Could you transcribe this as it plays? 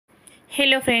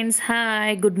Hello friends,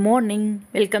 hi, good morning.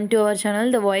 Welcome to our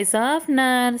channel, The Voice of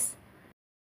Nurse.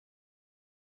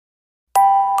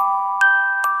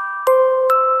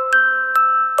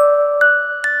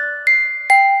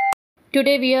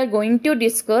 Today we are going to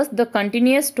discuss the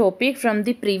continuous topic from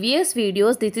the previous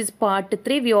videos. This is part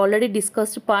 3. We already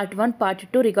discussed part 1, part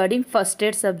 2 regarding first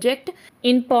aid subject.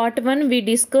 In part 1 we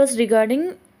discussed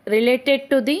regarding related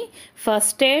to the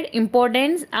first aid,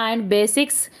 importance and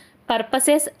basics,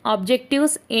 purposes,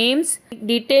 objectives, aims.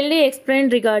 Detailedly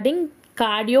explained regarding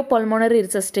cardiopulmonary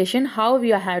resuscitation, how we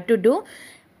have to do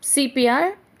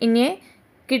CPR in a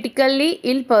critically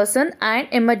ill person and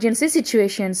emergency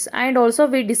situations, and also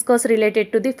we discuss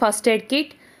related to the first aid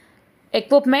kit,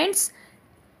 equipments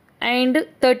and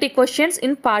 30 questions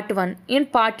in part 1. In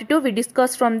part 2 we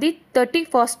discuss from the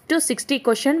 31st to 60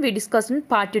 question we discussed in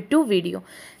part 2 video.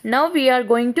 Now we are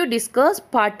going to discuss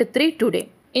part 3 today.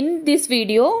 In this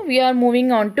video we are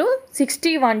moving on to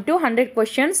 61 to 100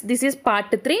 questions. This is part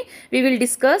 3. We will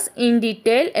discuss in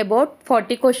detail about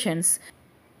 40 questions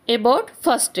about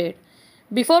first aid.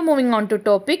 Before moving on to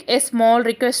topic, a small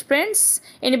request friends.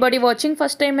 Anybody watching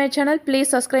first time my channel,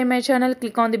 please subscribe my channel,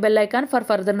 click on the bell icon for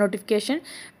further notification.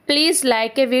 Please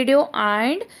like a video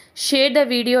and share the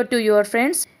video to your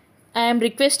friends. I am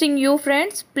requesting you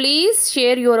friends, please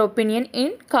share your opinion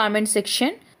in comment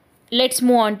section. Let's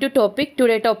move on to topic.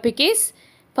 Today topic is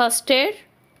first aid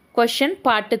question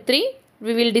part 3.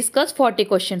 We will discuss 40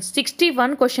 questions.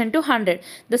 61 question to 100.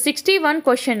 The 61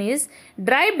 question is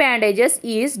dry bandages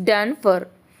is done for.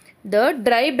 The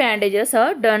dry bandages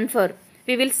are done for.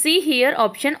 We will see here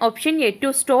option A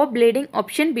to stop bleeding,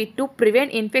 option B to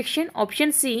prevent infection,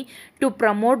 option C to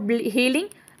promote healing,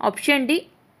 option D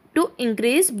to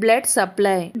increase blood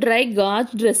supply. Dry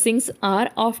gauze dressings are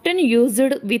often used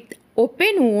with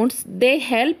open wounds. They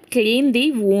help clean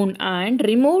the wound and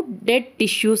remove dead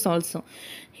tissues also.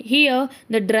 Here,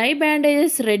 the dry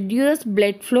bandages reduce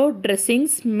blood flow.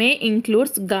 Dressings may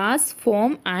include gauze,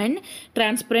 foam and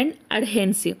transparent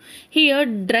adhesive. Here,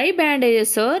 dry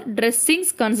bandages are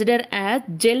dressings considered as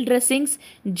gel dressings,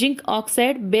 zinc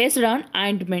oxide based on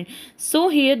ointment. So,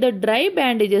 here the dry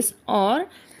bandages are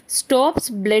stops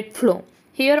blood flow.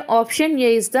 Here, option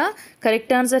A is the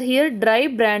correct answer. Here, dry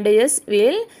bandages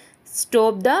will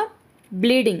stop the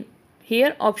bleeding.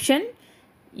 Here, option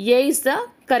A is the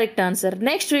correct answer.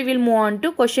 Next we will move on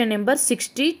to question number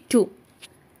 62.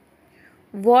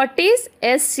 What is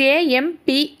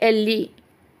SAMPLE?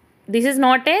 This is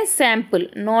not a sample,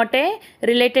 not a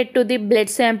related to the blood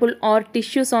sample or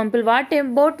tissue sample. What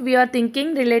about we are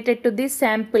thinking related to the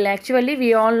sample? Actually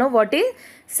we all know what is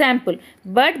sample,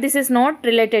 but this is not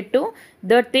related to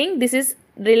the thing. This is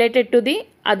related to the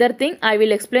other thing. I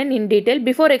will explain in detail.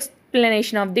 Before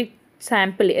explanation of the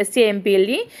sample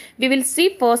SAMPLE, we will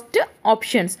see first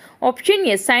options. Option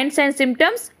A, signs and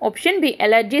symptoms. Option B,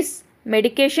 allergies,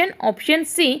 medication. Option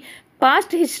C,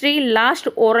 past history, last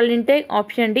oral intake.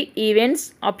 Option D,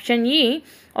 events. Option E,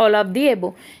 all of the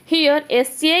above. Here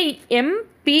SAMPLE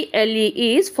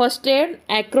is first aid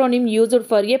acronym used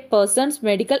for a person's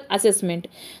medical assessment.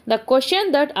 The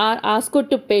question that are asked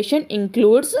to patient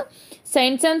includes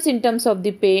signs and symptoms of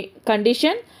the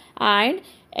condition and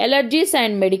allergies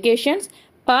and medications,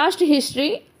 past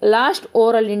history, last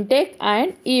oral intake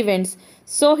and events.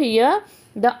 So here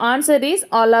the answer is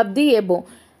all of the above.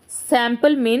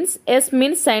 Sample means S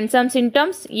means signs and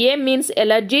symptoms, A means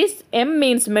allergies, M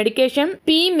means medication,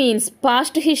 P means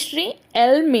past history,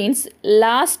 L means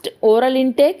last oral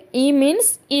intake, E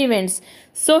means events.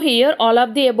 So here all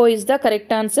of the above is the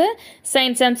correct answer.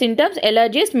 Signs and symptoms,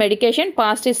 allergies, medication,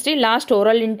 past history, last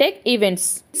oral intake,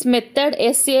 events. This method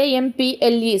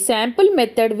SAMPLE sample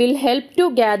method will help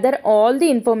to gather all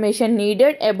the information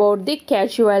needed about the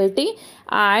casualty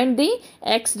and the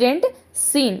accident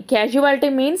scene. Casualty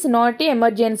means not a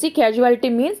emergency. Casualty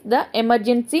means the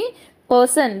emergency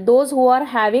person. Those who are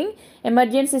having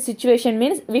emergency situation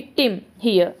means victim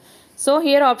here. So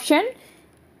here option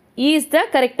E is the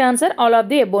correct answer, all of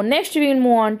the above. Next we will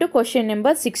move on to question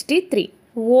number 63.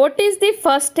 What is the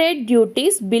first aid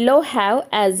duties below have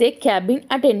as a cabin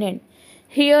attendant?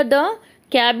 Here the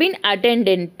cabin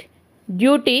attendant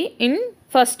duty in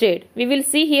first aid. We will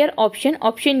see here option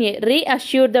A,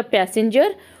 reassure the passenger.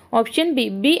 Option B,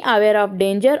 be aware of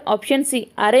danger. Option C,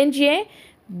 arrange a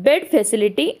bed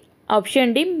facility.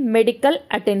 Option D, medical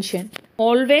attention.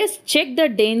 Always check the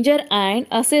danger and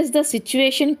assess the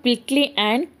situation quickly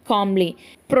and calmly.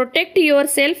 Protect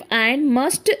yourself and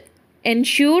must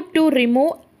ensure to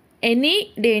remove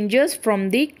any dangers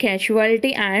from the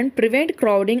casualty and prevent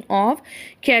crowding of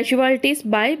casualties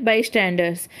by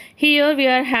bystanders. Here we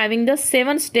are having the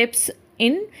 7 steps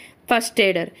in first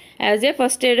aider. As a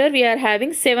first aider, we are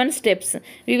having 7 steps.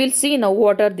 We will see now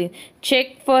what are these. Check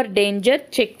for danger,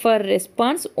 check for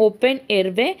response, open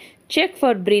airway, check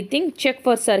for breathing, check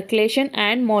for circulation,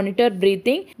 and monitor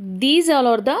breathing. These all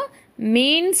are the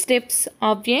main steps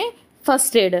of a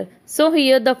first aider. So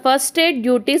here the first aid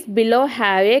duties below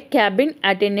have a cabin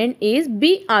attendant is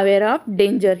be aware of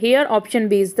danger. Here option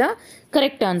B is the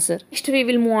correct answer. Next we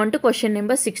will move on to question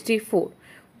number 64.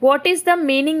 What is the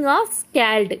meaning of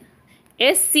scald?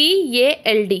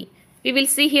 SCALD. We will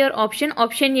see here option.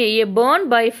 Option A burn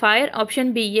by fire.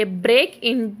 Option B a break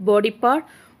in body part.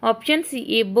 Option C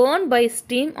a burn by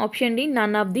steam. Option D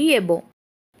none of the above.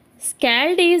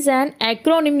 SCALD is an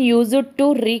acronym used to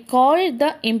recall the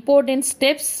important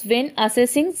steps when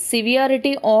assessing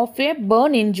severity of a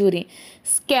burn injury.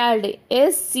 SCALD,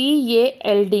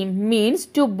 SCALD means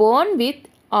to burn with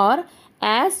or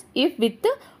as if with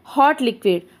hot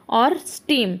liquid or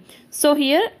steam. So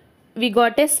here we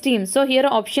got a steam. So here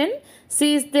option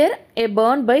C is there, a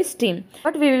burn by steam.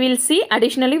 But we will see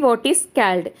additionally what is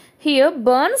scald. Here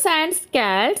burns and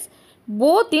scalds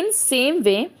both in same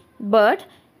way, but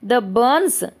the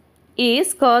burns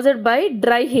is caused by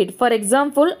dry heat. For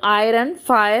example, iron,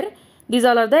 fire, these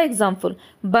all are the example.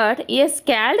 But a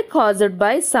scald caused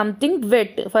by something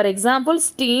wet. For example,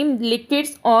 steam,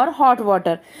 liquids or hot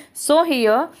water. So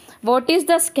here, what is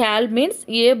the scald means?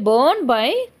 A burn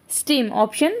by steam.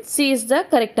 Option C is the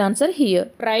correct answer here.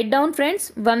 Write down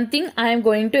friends, one thing I am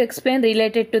going to explain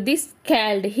related to this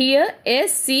scald. Here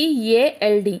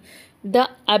SCALD. The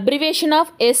abbreviation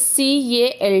of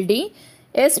SCALD.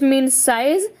 S means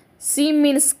size, C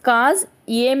means cause,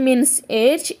 A means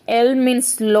age, L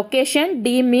means location,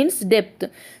 D means depth.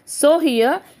 So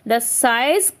here the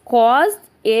size, cause,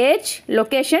 age,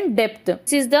 location, depth.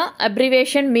 This is the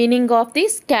abbreviation meaning of the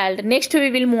scald. Next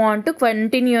we will move on to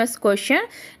continuous question.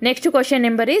 Next question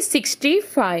number is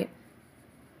 65.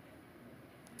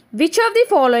 Which of the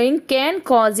following can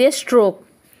cause a stroke?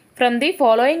 From the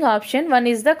following option, one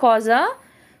is the cause of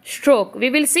stroke.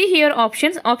 We will see here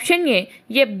options. Option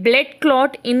A blood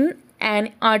clot in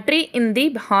an artery in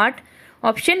the heart.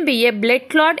 Option B, a blood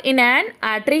clot in an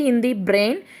artery in the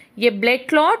brain. A blood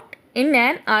clot in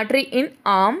an artery in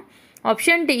arm.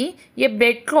 Option D, a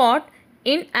blood clot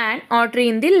in an artery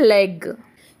in the leg.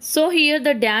 So here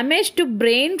the damage to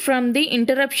brain from the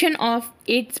interruption of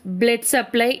its blood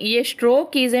supply, a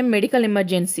stroke is a medical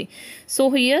emergency. So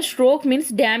here stroke means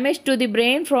damage to the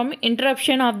brain from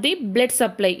interruption of the blood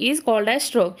supply is called as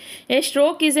stroke. A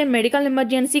stroke is a medical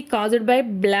emergency caused by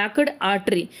blocked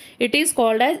artery. It is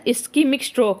called as ischemic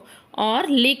stroke or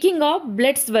leaking of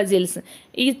blood vessels.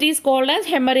 It is called as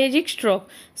hemorrhagic stroke.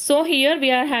 So here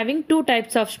we are having two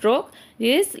types of stroke.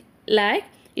 Is like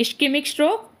ischemic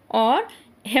stroke or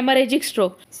hemorrhagic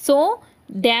stroke. So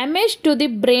damage to the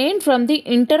brain from the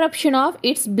interruption of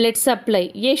its blood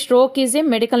supply. A stroke is a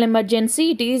medical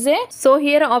emergency. It is a, so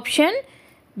here option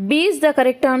B is the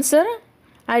correct answer.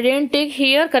 I didn't take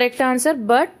here correct answer,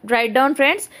 but write down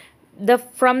friends. The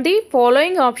from the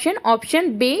following option,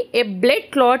 option B, a blood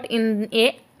clot in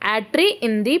a artery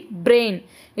in the brain.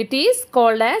 It is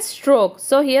called as stroke.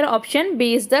 So here option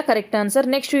B is the correct answer.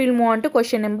 Next we will move on to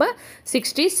question number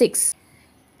 66.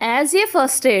 As a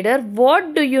first aider,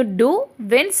 what do you do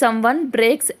when someone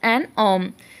breaks an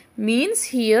arm? Means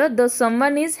here the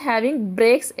someone is having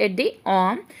breaks at the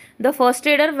arm. The first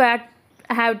aider what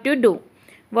have to do?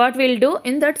 What will do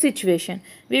in that situation?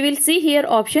 We will see here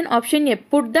option. Option A,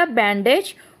 put the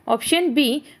bandage. Option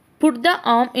B, put the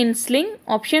arm in sling.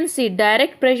 Option C,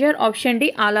 direct pressure. Option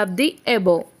D, all of the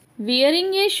above.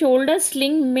 Wearing a shoulder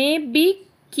sling may be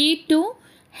key to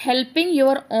helping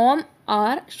your arm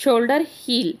or shoulder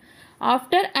heal.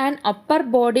 After an upper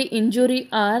body injury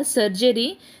or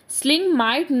surgery, sling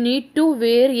might need to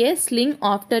wear a sling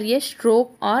after a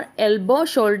stroke or elbow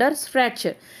shoulder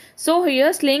fracture. So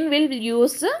here sling will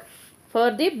use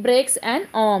for the breaks and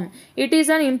arm. It is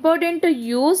an important to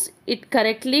use it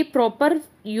correctly. Proper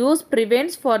use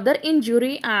prevents further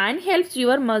injury and helps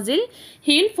your muscle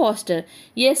heal faster.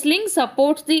 A sling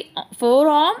supports the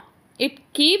forearm. It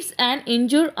keeps an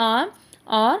injured arm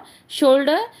or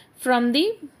shoulder from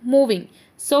the moving.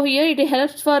 So here it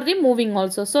helps for the moving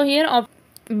also. So here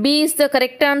B is the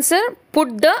correct answer.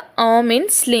 Put the arm in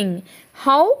sling.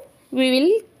 How we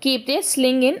will keep a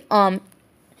sling in arm?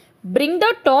 Bring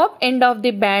the top end of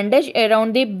the bandage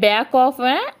around the back of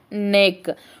a neck.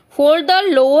 Fold the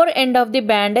lower end of the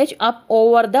bandage up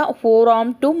over the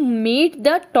forearm to meet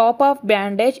the top of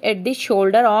bandage at the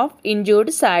shoulder of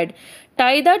injured side.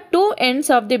 Tie the two ends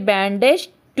of the bandage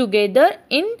together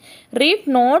in reef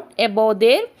knot above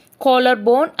their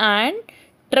collarbone and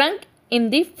trunk in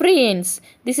the free ends.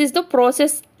 This is the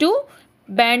process to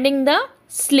banding the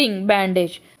sling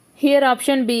bandage. Here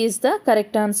option B is the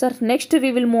correct answer. Next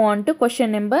we will move on to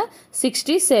question number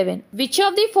 67. Which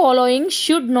of the following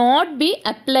should not be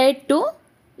applied to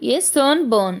a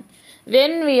sunburn?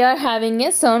 When we are having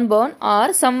a sunburn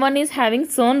or someone is having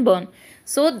sunburn,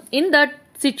 so in that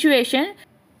situation,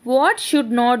 what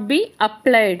should not be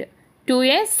applied to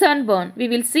a sunburn? We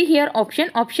will see here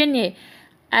option A,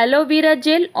 aloe vera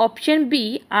gel, option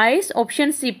B, ice,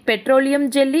 option C, petroleum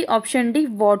jelly, option D,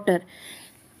 water.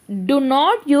 Do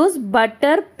not use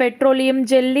butter, petroleum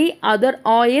jelly, other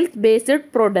oils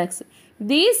based products.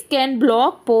 These can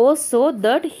block pores so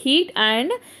that heat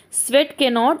and sweat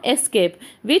cannot escape,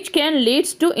 which can lead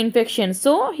to infection.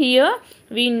 So here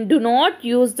we do not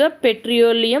use the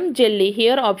petroleum jelly.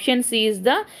 Here option C is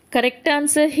the correct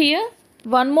answer here.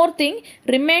 One more thing,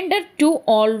 reminder to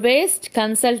always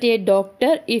consult a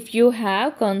doctor if you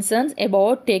have concerns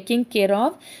about taking care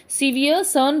of severe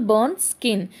sunburned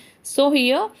skin. So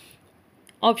here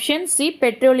option C,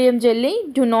 petroleum jelly,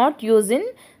 do not use in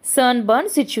sunburn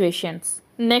situations.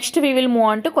 Next we will move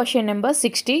on to question number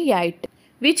 68.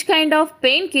 Which kind of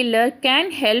painkiller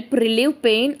can help relieve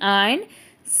pain and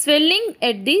swelling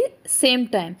at the same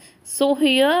time? So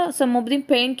here some of the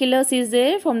painkillers is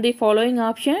there from the following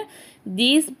option.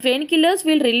 These painkillers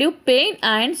will relieve pain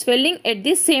and swelling at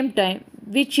the same time,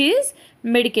 which is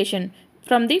medication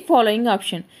from the following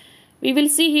option. We will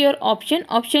see here option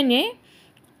A,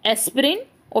 aspirin,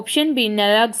 option B,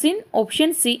 naloxone,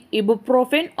 option C,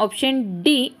 ibuprofen, option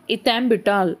D,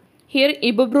 ethambutol. Here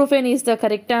ibuprofen is the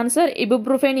correct answer.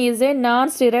 Ibuprofen is a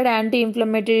non-steroid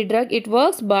anti-inflammatory drug. It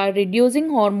works by reducing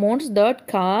hormones that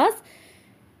cause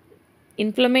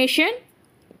inflammation,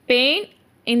 pain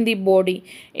in the body.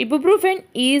 Ibuprofen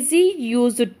is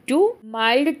used to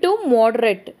mild to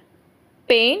moderate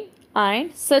pain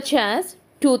and such as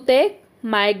toothache,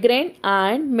 migraine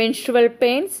and menstrual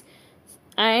pains.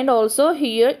 And also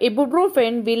here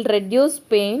ibuprofen will reduce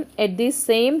pain at the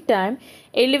same time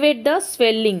elevate the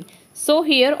swelling. So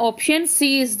here option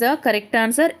C is the correct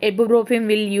answer. Ibuprofen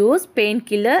will use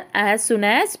painkiller as soon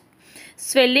as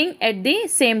swelling at the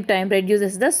same time,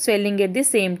 reduces the swelling at the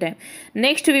same time.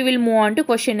 Next we will move on to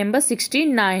question number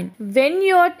 69. When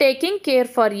you are taking care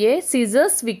for a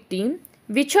seizures victim,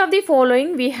 which of the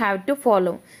following we have to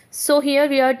follow? So here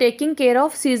we are taking care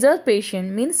of seizure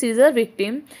patient, means seizure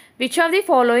victim. Which of the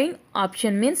following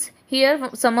option means here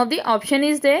some of the option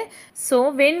is there.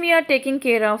 So when we are taking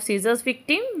care of seizures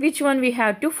victim, which one we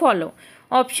have to follow?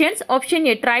 Options, option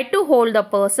A, try to hold the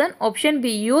person, option B,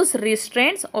 use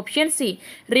restraints, option C,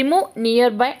 remove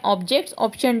nearby objects,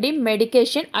 option D,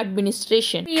 medication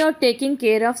administration. When we are taking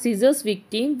care of seizures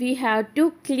victim, we have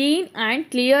to clean and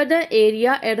clear the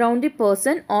area around the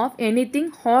person of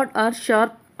anything hot or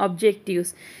sharp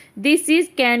objectives. This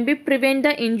can be prevent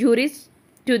the injuries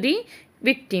to the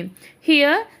victim.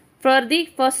 Here for the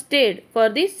first aid for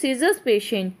the seizures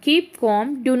patient, keep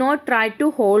calm, do not try to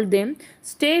hold them,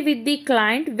 stay with the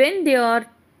client when they are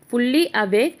fully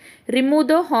awake, remove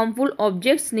the harmful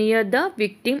objects near the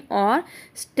victim or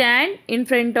stand in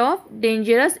front of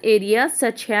dangerous areas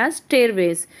such as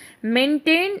stairways.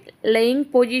 Maintain laying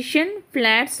position,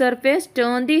 flat surface,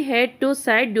 turn the head to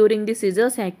side during the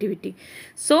seizures activity.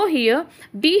 So here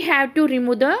we have to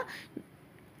remove the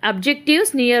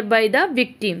objectives nearby the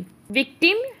victim.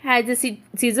 Victim has a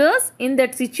seizures. In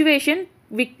that situation,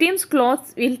 victim's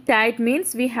clothes will tight,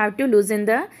 means we have to loosen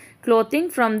the clothing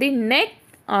from the neck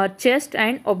or chest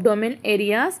and abdomen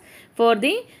areas for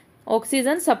the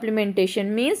oxygen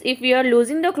supplementation. Means if we are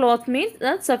losing the cloth, means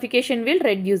the suffocation will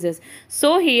reduces.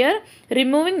 So here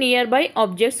removing nearby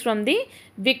objects from the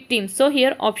victim. So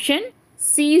here option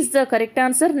C is the correct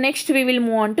answer. Next we will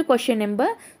move on to question number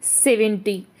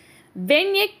 70.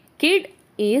 When a kid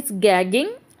is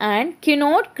gagging and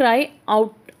cannot cry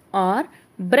out or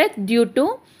breath due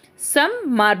to some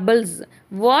marbles,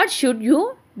 what should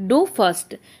you do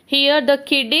first? Here the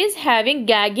kid is having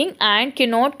gagging and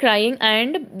cannot crying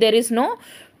and there is no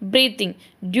breathing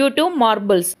due to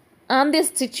marbles. On this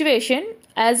situation,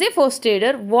 as a first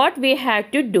aider, what we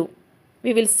have to do?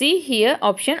 We will see here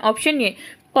option A,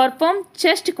 perform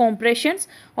chest compressions,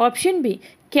 option B,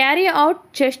 carry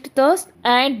out chest thrust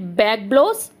and back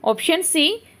blows, option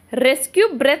C, rescue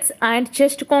breaths and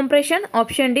chest compression,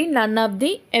 option D, none of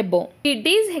the above. It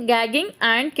is gagging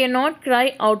and cannot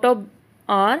cry out of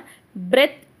or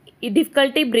breath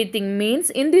difficulty breathing, means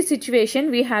in this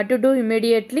situation we have to do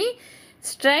immediately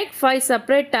strike 5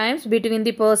 separate times between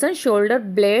the person's shoulder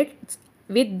blades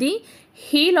with the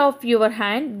heel of your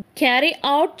hand. Carry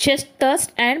out chest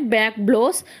thrust and back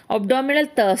blows, abdominal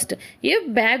thrust.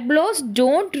 If back blows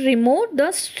don't remove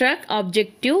the struck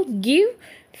objective, give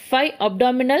 5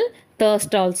 abdominal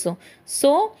thrust also.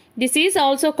 So this is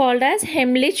also called as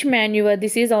Heimlich maneuver.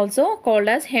 This is also called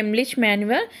as Heimlich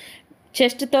maneuver.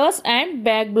 Chest thrust and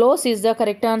back blows is the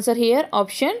correct answer here,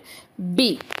 option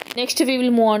B. Next we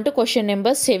will move on to question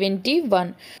number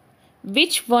 71.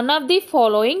 Which one of the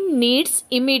following needs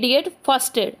immediate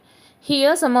first aid?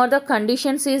 Here some of the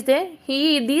conditions is there.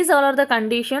 These all are the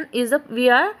condition is we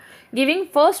are giving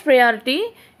first priority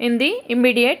in the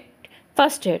immediate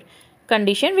first aid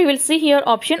condition. We will see here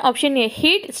option A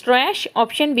heat rash,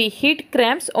 option B heat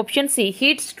cramps, option C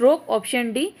heat stroke,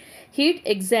 option D heat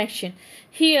exhaustion.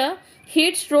 Here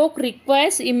heat stroke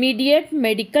requires immediate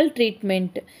medical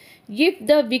treatment. If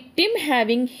the victim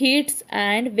having heats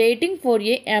and waiting for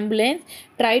a ambulance,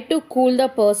 try to cool the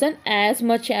person as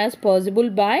much as possible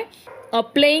by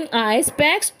applying ice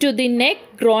packs to the neck,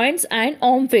 groins and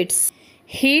armpits.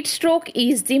 Heat stroke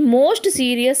is the most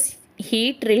serious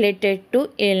heat related to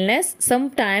illness,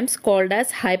 sometimes called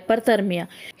as hyperthermia.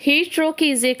 Heat stroke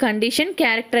is a condition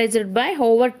characterized by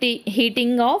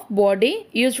overheating of body,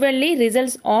 usually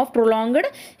results of prolonged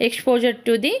exposure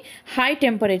to the high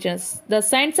temperatures. The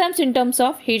signs and symptoms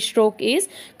of heat stroke is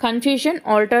confusion,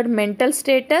 altered mental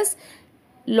status,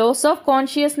 loss of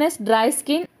consciousness, dry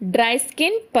skin,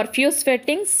 profuse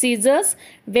sweating, seizures,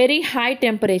 very high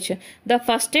temperature. The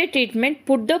first aid treatment: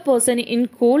 put the person in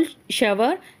cool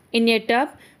shower in a tub,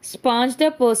 sponge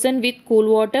the person with cool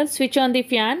water, switch on the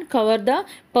fan, cover the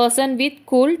person with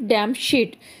cool damp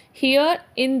sheet. Here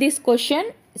in this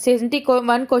question,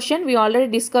 71 question we already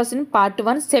discussed in part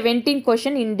 1, 17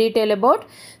 question in detail about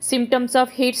symptoms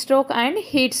of heat stroke and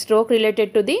heat stroke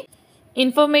related to the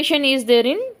information is there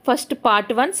in first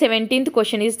part 1, 17th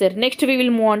question is there. Next we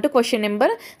will move on to question number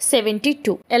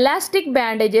 72. Elastic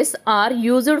bandages are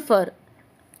used for.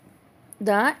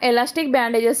 The elastic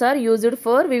bandages are used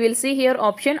for, we will see here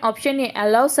option A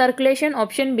allow circulation,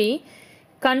 option B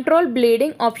control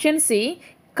bleeding, option C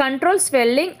control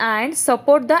swelling and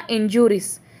support the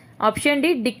injuries, option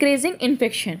D decreasing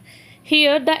infection.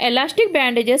 Here the elastic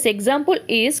bandages example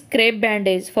is crepe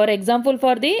bandage. For example,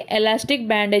 for the elastic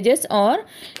bandages or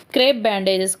crepe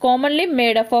bandages commonly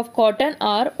made up of cotton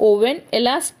or woven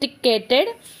elasticated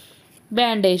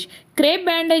bandage. Crepe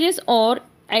bandages are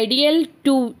ideal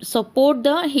to support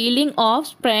the healing of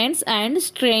sprains and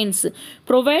strains,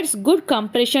 provides good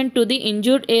compression to the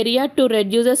injured area to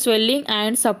reduce the swelling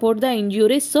and support the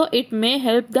injuries, so it may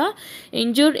help the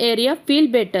injured area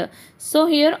feel better. So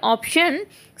here option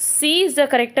C is the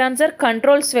correct answer,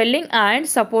 control swelling and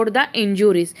support the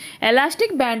injuries.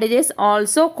 Elastic bandages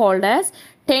also called as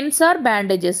tensor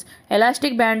bandages.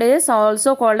 Elastic bandages are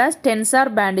also called as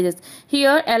tensor bandages.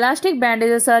 Here elastic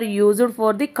bandages are used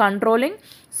for the controlling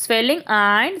swelling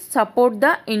and support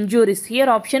the injuries. Here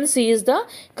option C is the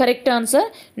correct answer.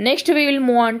 Next we will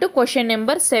move on to question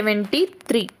number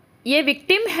 73. A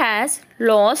victim has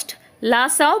lost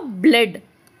of blood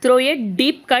through a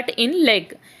deep cut in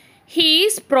leg. He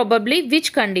is probably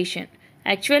which condition?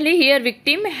 Actually here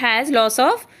victim has lost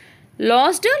of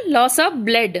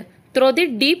blood through the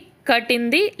deep cut in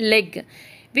the leg.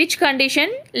 Which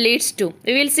condition leads to?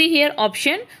 We will see here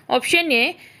option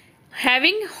A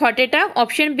having heart attack,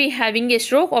 option B having a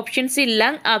stroke, option C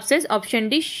lung abscess, option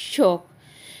D shock.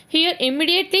 Here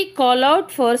immediately call out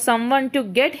for someone to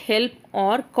get help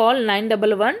or call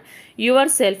 911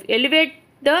 yourself. Elevate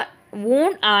the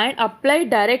wound and apply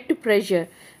direct pressure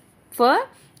for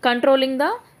controlling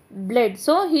the blood.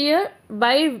 So here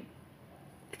by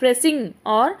pressing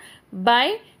or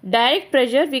by direct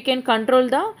pressure we can control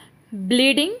the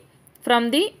bleeding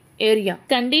from the area.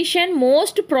 Condition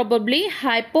most probably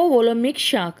hypovolemic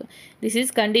shock. This is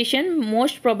condition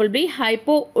most probably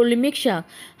hypovolemic shock.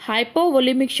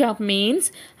 Hypovolemic shock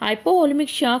means hypovolemic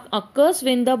shock occurs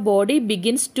when the body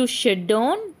begins to shut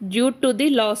down due to the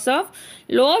loss of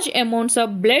large amounts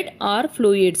of blood or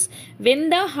fluids. When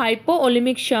the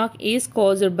hypovolemic shock is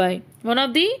caused by, one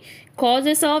of the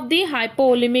causes of the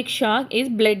hypovolemic shock is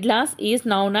blood loss is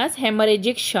known as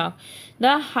hemorrhagic shock.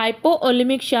 The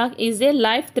hypovolemic shock is a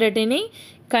life-threatening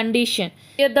condition.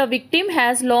 Here the victim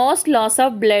has lost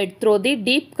of blood through the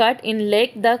deep cut in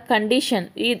leg. The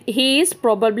condition he is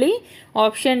probably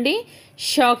option D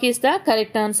shock is the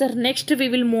correct answer. Next we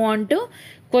will move on to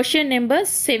question number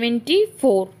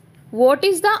 74. What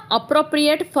is the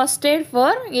appropriate first aid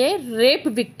for a rape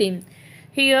victim?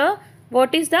 Here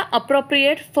what is the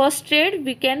appropriate first aid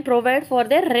we can provide for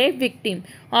the rape victim?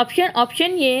 Option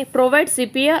A provide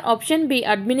CPR, option B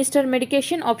administer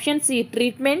medication, option C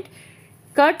treatment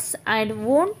cuts and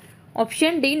wound.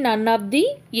 Option D, none of the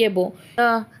above.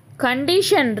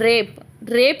 Condition rape.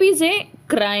 Rape is a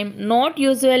crime, not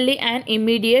usually an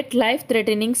immediate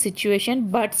life-threatening situation,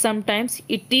 but sometimes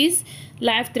it is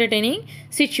life-threatening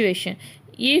situation.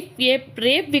 If a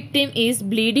rape victim is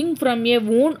bleeding from a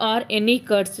wound or any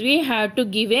cuts, we have to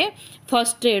give a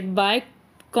first aid by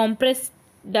compress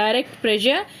direct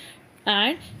pressure,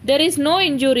 and there is no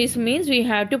injuries means we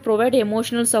have to provide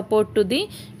emotional support to the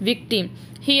victim.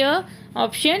 Here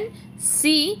option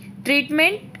C,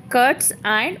 treatment cuts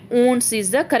and wounds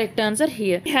is the correct answer.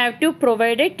 Here we have to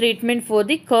provide a treatment for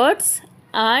the cuts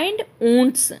and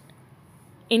wounds.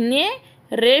 In a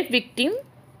rape victim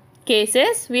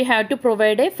cases, we have to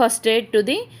provide a first aid to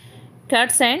the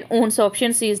cuts and wounds.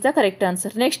 Option C is the correct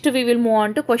answer. Next we will move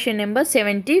on to question number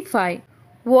 75.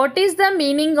 What is the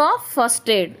meaning of first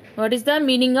aid? What is the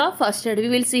meaning of first aid? We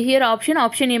will see here option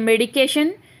A,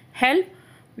 medication help.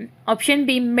 Option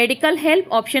B, medical help.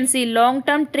 Option C,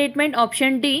 long-term treatment.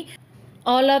 Option D,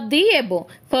 all of the above.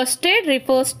 First aid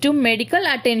refers to medical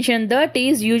attention that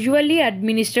is usually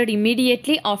administered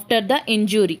immediately after the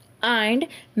injury, and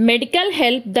medical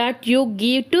help that you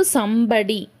give to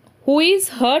somebody who is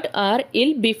hurt or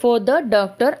ill before the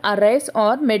doctor arrives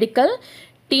or medical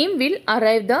team will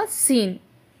arrive the scene.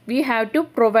 We have to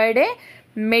provide a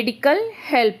medical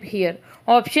help here.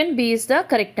 Option B is the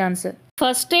correct answer.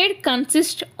 First aid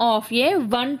consists of a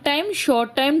one-time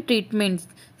short-time treatment.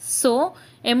 So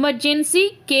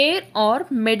emergency care or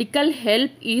medical help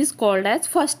is called as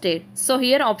first aid. So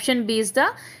here option B is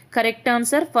the correct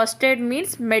answer. First aid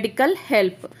means medical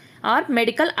help or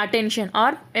medical attention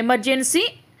or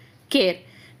emergency care.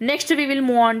 Next we will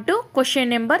move on to question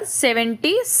number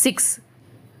 76.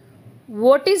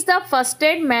 What is the first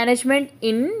aid management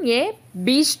in a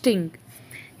bee sting?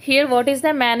 Here what is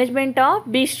the management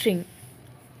of bee sting?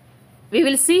 We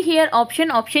will see here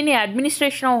option A,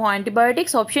 administration of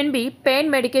antibiotics. Option B, pain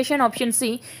medication. Option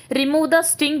C, remove the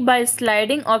sting by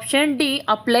sliding. Option D,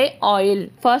 apply oil.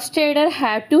 First aider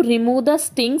have to remove the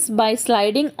stings by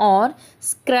sliding or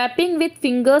scraping with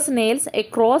fingers nails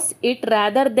across it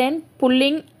rather than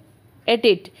pulling at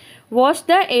it. Wash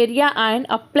the area and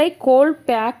apply cold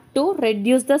pack to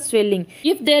reduce the swelling.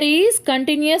 If there is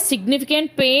continuous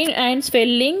significant pain and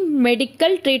swelling,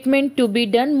 medical treatment to be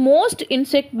done. Most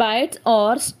insect bites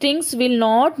or stings will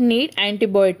not need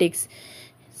antibiotics.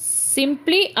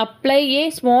 Simply apply a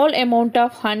small amount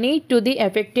of honey to the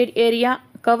affected area.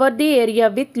 Cover the area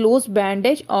with loose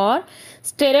bandage or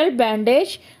sterile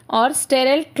bandage or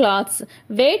sterile cloths.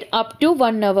 Wait up to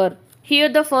 1 hour. Here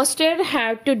the first aid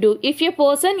have to do. If a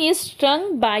person is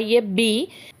stung by a bee,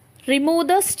 remove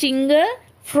the stinger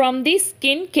from the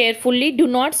skin carefully. Do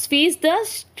not squeeze the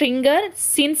stinger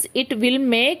since it will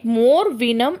make more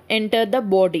venom enter the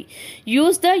body.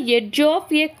 Use the edge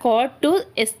of a cord to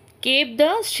escape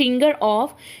the stinger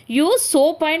off. Use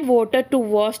soap and water to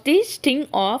wash the sting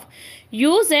off.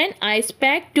 Use an ice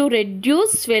pack to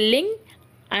reduce swelling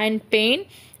and pain.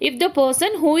 If the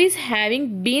person who is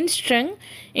having been stung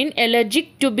is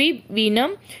allergic to bee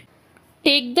venom,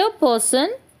 take the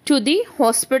person to the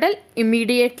hospital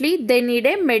immediately. They need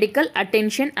a medical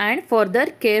attention and further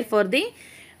care for the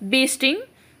bee sting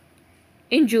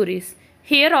injuries.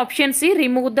 Here option C,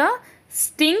 remove the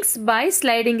stings by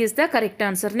sliding is the correct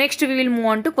answer. Next we will move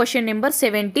on to question number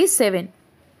 77.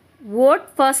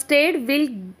 What first aid will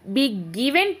be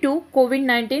given to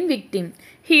COVID-19 victim?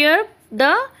 Here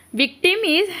the victim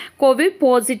is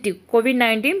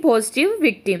COVID-19 positive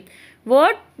victim.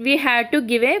 What we have to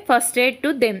give a first aid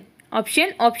to them?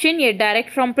 Option A,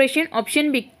 direct compression.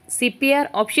 Option B, CPR.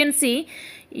 Option C,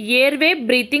 airway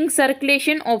breathing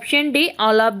circulation. Option D,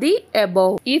 all of the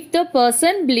above. If the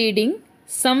person bleeding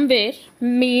somewhere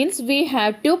means we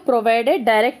have to provide a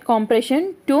direct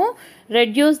compression to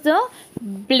reduce the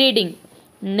bleeding.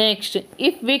 Next,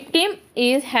 if victim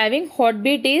is having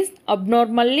heartbeat is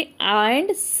abnormally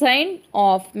and sign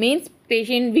of means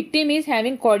victim is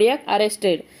having cardiac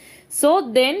arrested.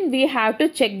 So then we have to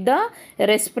check the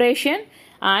respiration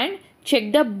and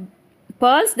check the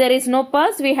pulse. There is no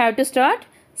pulse, we have to start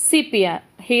CPR.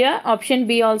 Here option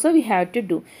B also we have to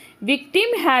do.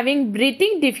 Victim having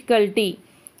breathing difficulty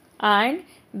and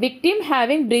victim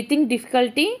having breathing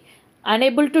difficulty,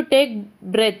 unable to take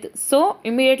breath, so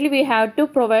immediately we have to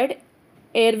provide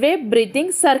airway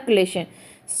breathing circulation.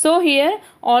 So here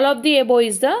all of the above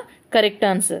is the correct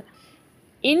answer.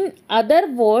 In other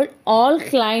words, all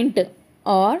client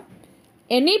or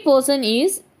any person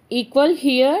is equal.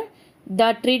 Here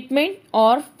The treatment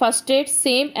or first aid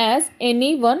same as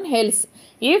anyone else.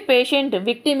 If patient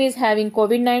victim is having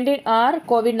COVID-19 or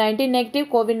COVID-19 negative,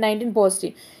 COVID-19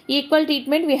 positive, equal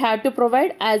treatment we have to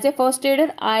provide. As a first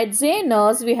aider, as a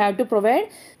nurse, we have to provide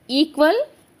equal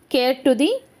care to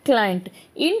the client.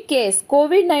 In case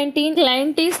COVID-19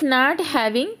 client is not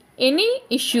having any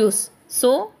issues,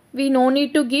 so we no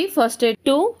need to give first aid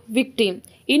to victim.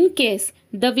 In case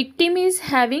the victim is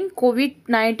having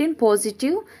COVID-19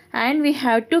 positive and we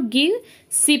have to give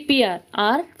CPR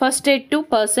or first aid to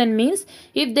person, means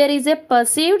if there is a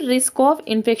perceived risk of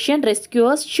infection,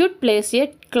 rescuers should place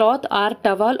a cloth or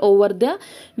towel over the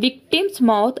victim's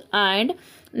mouth and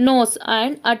nose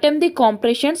and attempt the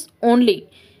compressions only.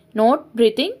 Not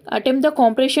breathing, attempt the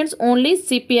compressions only.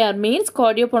 CPR means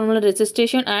cardiopulmonary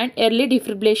resuscitation and early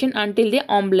defibrillation until the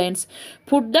ambulance.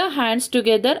 Put the hands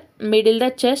together, middle the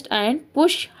chest and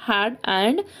push hard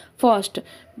and fast.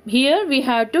 Here we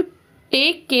have to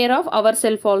take care of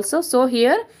ourselves also. So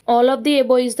here all of the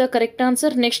above is the correct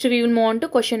answer. Next we will move on to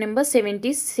question number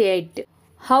 78.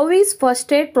 How is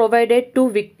first aid provided to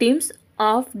victims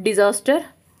of disaster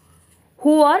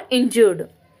who are injured?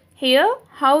 Here,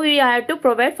 how we have to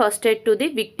provide first aid to the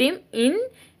victim in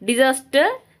disaster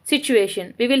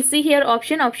situation. We will see here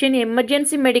option A,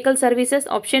 emergency medical services,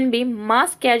 option B,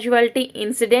 mass casualty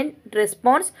incident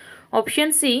response,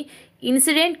 option C,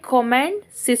 incident command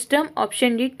system,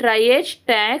 option D, triage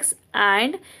tags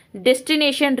and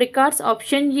destination records,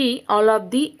 option E, all of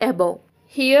the above.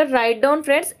 Here write down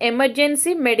friends,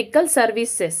 emergency medical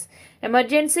services.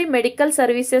 Emergency medical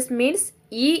services means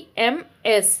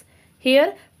EMS.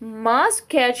 Here mass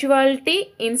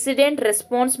casualty incident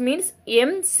response means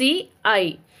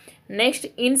MCI. Next,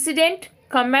 incident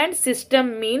command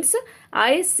system means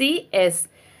ICS.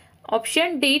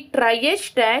 Option D,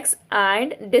 triage tags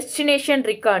and destination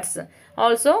records.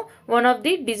 Also one of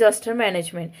the disaster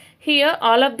management. Here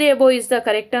all of the above is the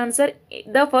correct answer.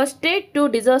 The first aid to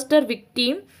disaster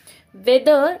victim,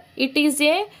 whether it is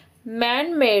a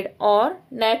man-made or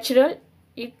natural,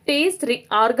 it is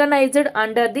organized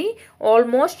under the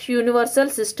almost universal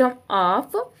system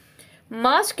of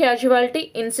mass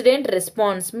casualty incident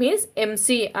response means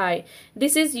MCI.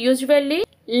 This is usually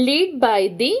led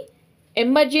by the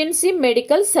emergency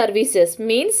medical services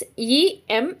means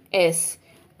EMS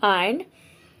and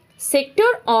sector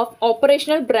of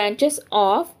operational branches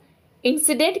of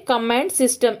incident command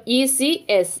system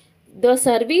ECS. The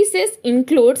services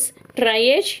includes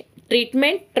triage,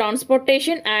 treatment,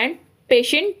 transportation and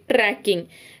patient tracking,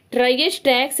 triage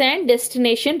tags and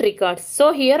destination records.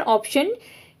 So here option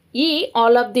E,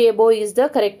 all of the above is the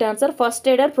correct answer. First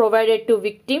aider provided to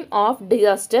victim of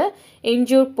disaster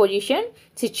injured position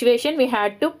situation. We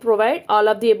had to provide all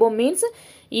of the above means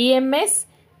EMS,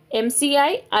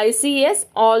 MCI, ICS,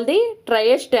 all the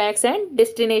triage tags and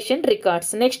destination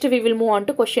records. Next we will move on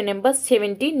to question number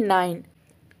 79.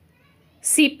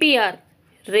 CPR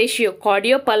ratio,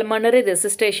 cardiopulmonary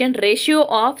resuscitation ratio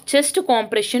of chest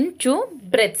compression to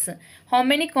breaths. How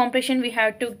many compression we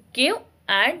have to give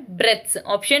and breaths?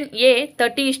 Option A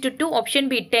 30:2, option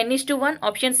B 10:1,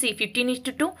 option C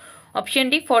 15:2,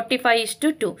 option D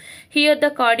 45:2. Here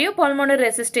the cardiopulmonary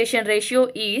resuscitation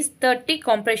ratio is 30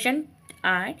 compression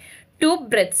and 2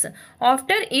 breaths.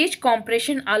 After each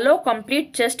compression, allow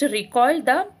complete chest recoil.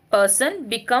 The person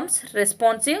becomes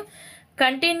responsive.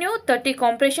 Continue 30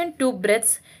 compression, 2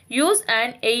 breaths. Use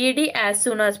an AED as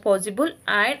soon as possible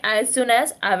and as soon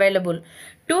as available.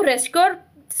 To rescue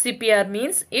CPR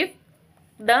means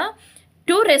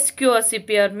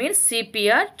CPR means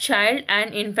CPR child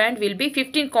and infant will be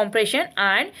 15 compression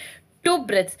and 2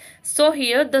 breaths. So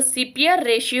here the CPR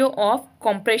ratio of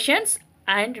compressions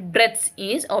and breaths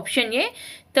is option A,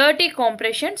 30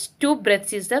 compressions, 2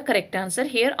 breaths is the correct answer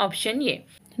here, option A.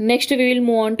 Next we will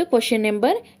move on to question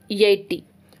number 80.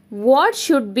 What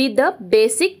should be the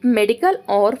basic medical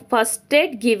or first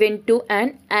aid given to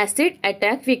an acid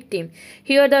attack victim?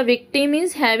 Here the victim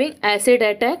is having acid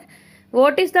attack.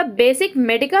 What is the basic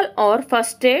medical or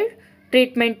first aid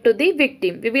treatment to the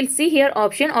victim? We will see here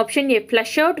option A,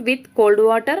 flush out with cold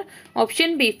water,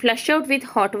 option B, flush out with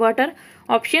hot water,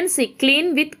 option C,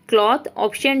 clean with cloth,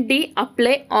 option D,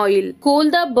 apply oil.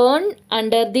 Cool the burn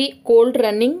under the cold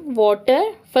running water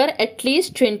for at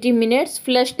least 20 minutes.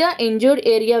 Flush the injured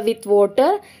area with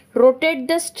water. Rotate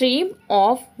the stream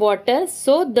of water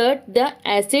so that the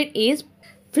acid is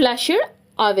flushed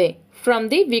away from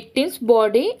the victim's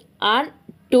body and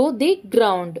to the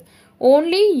ground.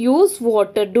 Only use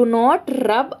water. Do not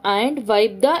rub and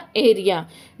wipe the area.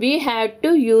 We have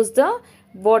to use the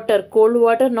water, cold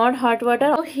water, not hot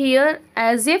water. So here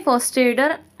as a first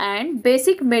aider and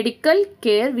basic medical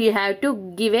care, we have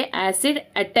to give a acid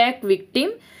attack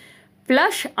victim,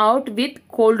 flush out with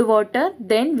cold water,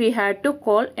 then we had to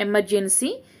call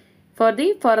emergency for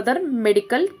the further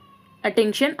medical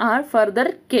attention or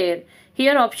further care.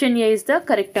 Here option A is the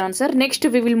correct answer. Next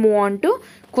we will move on to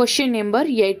question number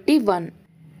 81.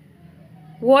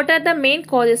 What are the main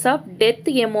causes of death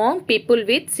among people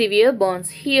with severe burns?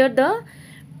 Here the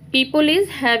people is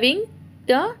having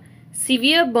the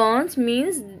severe burns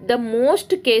means the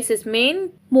most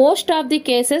of the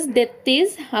cases death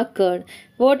is occurred.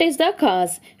 What is the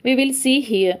cause? We will see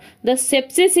here. The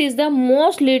sepsis is the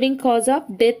most leading cause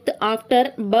of death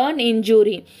after burn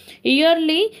injury.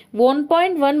 Yearly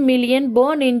 1.1 million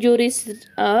burn injuries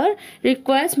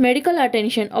requires medical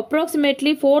attention.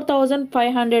 Approximately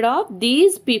 4,500 of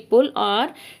these people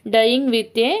are dying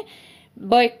with a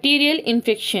bacterial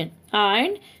infection,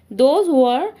 and those who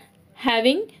are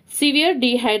having severe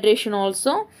dehydration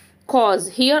also cause.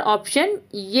 Here option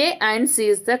A and C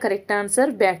is the correct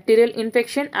answer, bacterial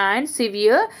infection and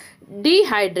severe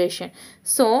dehydration.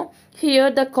 So here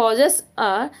the causes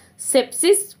are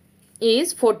sepsis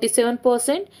is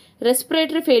 47%,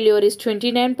 respiratory failure is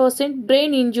 29%,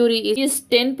 brain injury is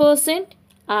 10%,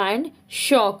 and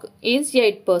shock is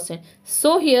 8%.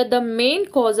 So here the main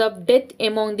cause of death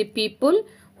among the people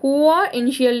who are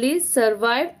initially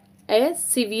survived a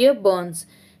severe burns.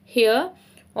 Here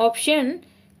option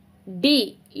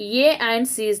D, A and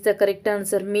C is the correct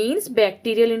answer, means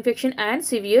bacterial infection and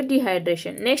severe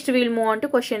dehydration. Next we will move on to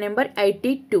question number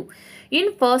 82.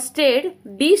 In first aid,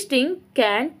 bee sting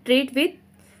can treat with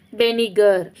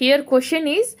vinegar. Here question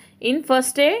is, in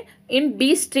first aid, in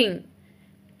bee sting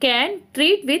can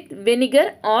treat with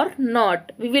vinegar or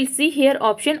not. We will see here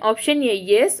option A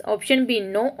yes, option B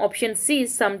no, option C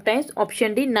sometimes,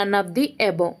 option D none of the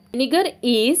above. Vinegar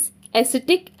is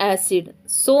acetic acid,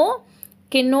 so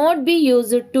cannot be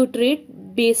used to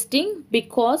treat bee sting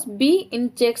because bee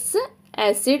injects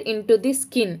acid into the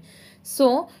skin.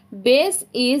 So base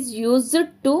is used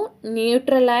to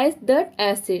neutralize that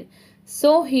acid.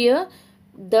 So here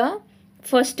the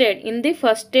first aid, in the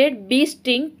first aid bee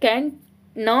sting can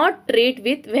not treat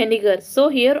with vinegar. So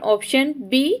here option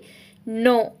B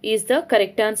no is the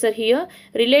correct answer. Here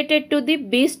related to the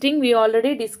bee sting we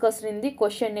already discussed in the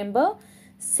question number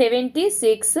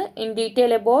 76 in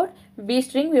detail. About bee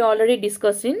sting we already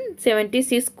discussed in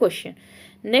 76 question.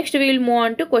 Next we will move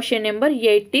on to question number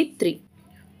 83.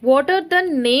 What are the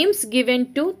names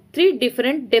given to 3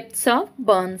 different depths of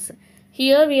burns?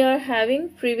 Here we are having,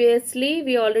 previously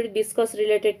we already discussed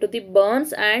related to the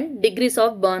burns and degrees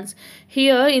of burns.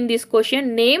 Here in this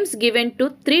question, names given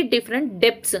to 3 different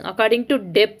depths. According to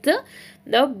depth,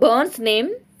 the burns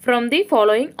name from the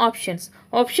following options.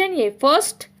 Option A,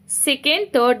 first,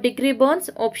 second, third degree burns.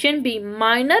 Option B,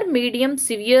 minor, medium,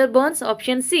 severe burns.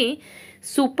 Option C,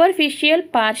 superficial,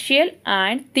 partial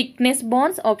and thickness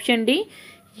burns. Option D,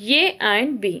 A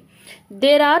and B.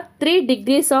 There are 3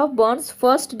 degrees of burns,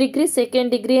 first degree, second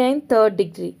degree and third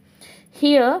degree.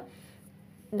 Here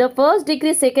the first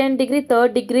degree, second degree,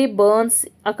 third degree burns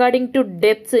according to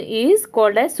depth is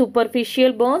called as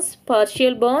superficial burns,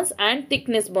 partial burns and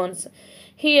thickness burns.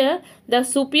 Here the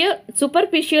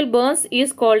superficial burns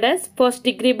is called as first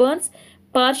degree burns,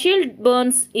 partial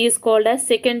burns is called as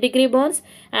second degree burns,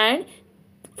 and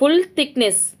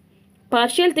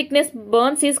partial thickness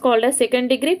burns is called as second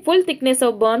degree, full thickness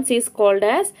of burns is called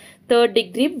as third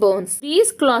degree burns.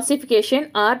 These classifications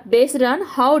are based on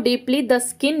how deeply the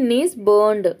skin is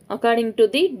burned. According to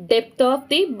the depth of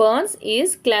the burns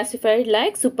is classified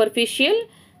like superficial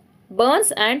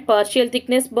burns and partial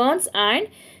thickness burns and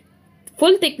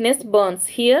full thickness burns.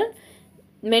 Here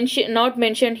not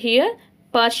mentioned here,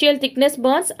 partial thickness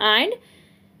burns and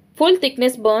full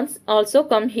thickness burns also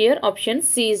come here. Option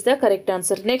C is the correct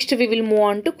answer. Next we will move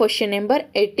on to question number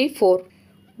 84.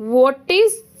 What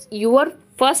is your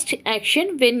first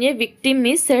action when a victim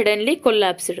is suddenly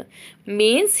collapsed?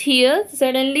 Means here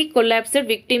suddenly collapsed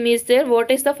victim is there.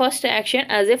 What is the first action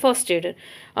as a first aider?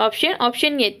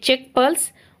 Option A, check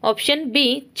pulse. Option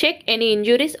B, check any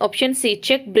injuries. Option C,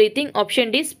 check breathing.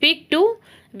 Option D, speak to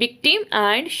victim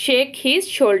and shake his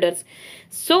shoulders.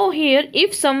 So here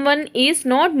if someone is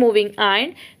not moving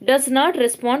and does not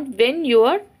respond when you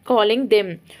are calling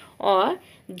them, or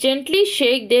gently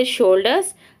shake their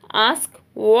shoulders, ask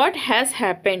what has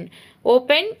happened,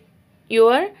 open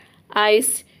your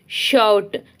eyes,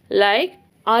 shout like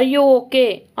are you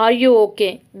okay, are you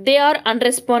okay. They are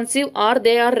unresponsive or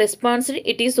they are responsive,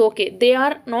 it is okay. They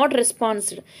are not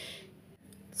responsive,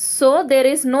 so there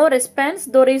is no response,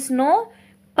 there is no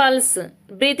pulse,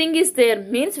 breathing is there,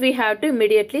 means we have to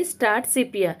immediately start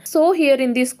CPR. So here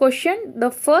in this question, the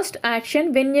first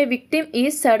action when a victim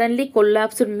is suddenly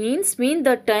collapsed means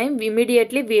the time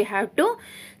immediately we have to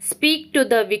speak to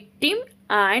the victim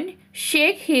and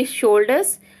shake his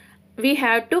shoulders. We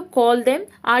have to call them,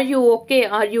 are you okay,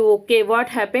 are you okay, what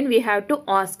happened, we have to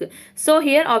ask. So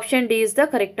here option D is the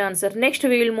correct answer. Next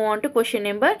we will move on to question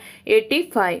number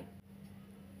 85.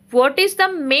 What is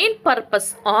the main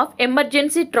purpose of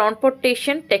emergency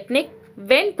transportation technique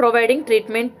when providing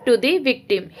treatment to the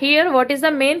victim? Here what is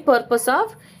the main purpose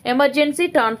of emergency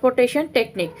transportation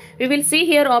technique? We will see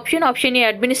here option A,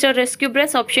 administer rescue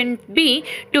breaths, option B,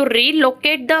 to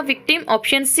relocate the victim,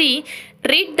 option C,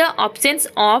 treat the absence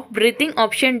of breathing,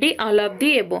 option D, all of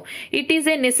the above. It is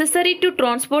necessary to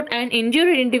transport an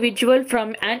injured individual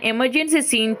from an emergency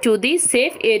scene to the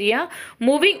safe area.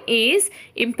 Moving is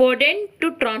important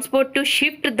to transport to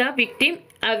shift the victim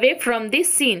away from the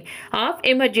scene of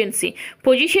emergency.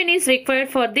 Position is required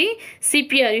for the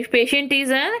CPR. If patient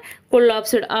is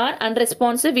collapsed or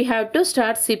unresponsive, we have to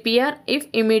start CPR if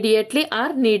immediately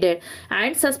are needed.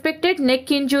 And suspected neck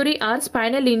injury or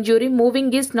spinal injury,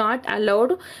 moving is not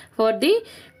allowed for the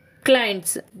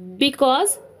clients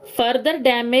because further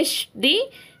damage the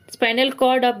spinal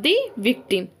cord of the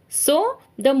victim. So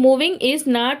the moving is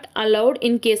not allowed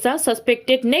in case of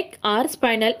suspected neck or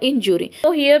spinal injury.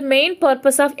 So here main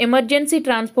purpose of emergency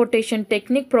transportation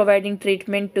technique providing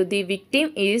treatment to the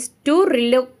victim is to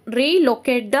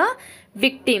relocate the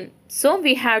victim. So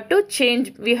we have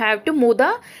to move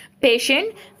the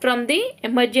patient from the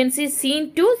emergency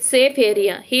scene to safe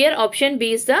area. Here option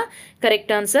B is the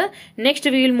correct answer. Next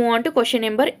we will move on to question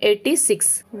number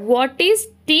 86. What is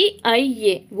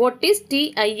TIA? What is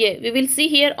TIA? We will see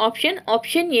here option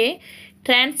A,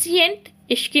 transient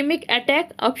ischemic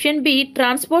attack, option B,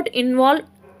 transport involved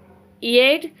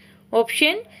aid,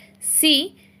 option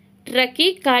C,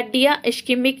 tachycardia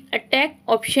ischemic attack,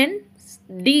 option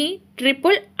D,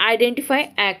 triple identify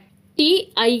act.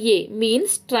 TIA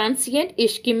means transient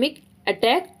ischemic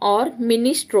attack or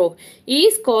mini stroke,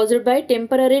 is caused by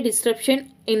temporary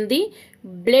disruption in the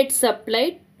blood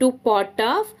supply to part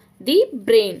of the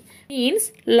brain,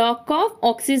 means lack of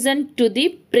oxygen to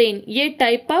the brain. A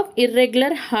type of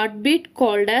irregular heartbeat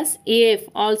called as AF,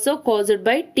 also caused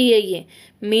by TIA,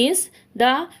 means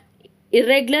the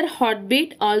irregular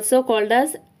heartbeat also called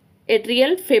as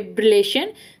atrial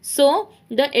fibrillation. So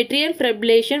the atrial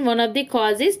fibrillation, one of the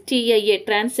causes TIA,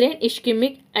 transient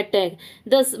ischemic attack.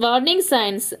 The warning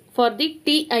signs for the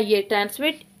TIA,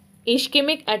 transient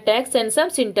ischemic attacks, and some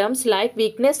symptoms like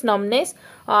weakness, numbness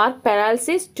or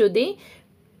paralysis to the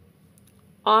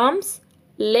arms,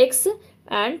 legs,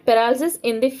 and paralysis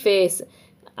in the face,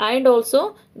 and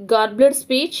also garbled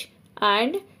speech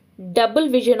and double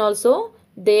vision also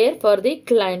there for the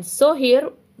clients. So here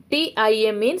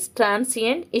TIA means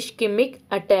transient ischemic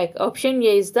attack. Option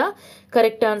A is the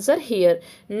correct answer here.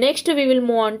 Next we will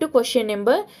move on to question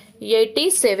number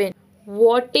 87.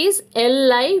 What is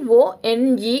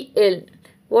LIVONEL?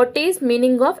 What is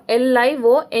meaning of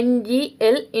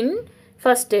LIVONEL in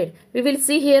first aid? We will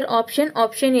see here option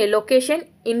A, location,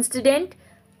 incident,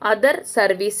 other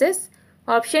services,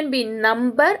 option B,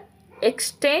 number,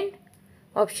 extent,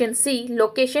 option C,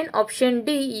 location, option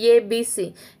D,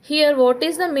 ABC. Here what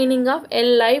is the meaning of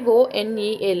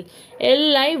LIVONEL?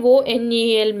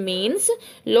 LIVONEL means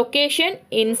location,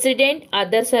 incident,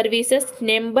 other services,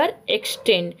 number,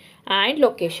 extent and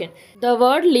location. The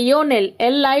word Lionel,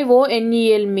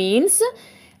 LIVONEL means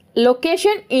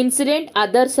location, incident,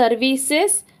 other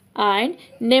services and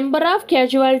number of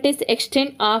casualties,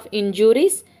 extent of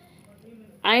injuries,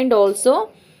 and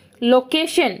also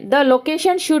location. The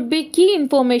location should be key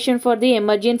information for the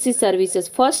emergency services.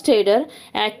 First aider,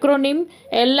 acronym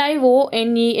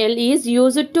LIVONEL, is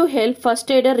used to help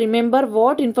first aider remember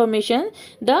what information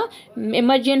the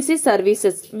emergency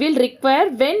services will require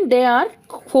when they are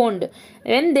phoned.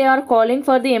 When they are calling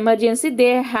for the emergency,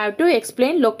 they have to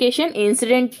explain location,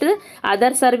 incident,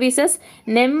 other services,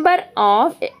 number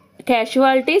of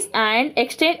casualties and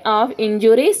extent of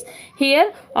injuries.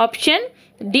 Here option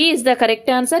D is the correct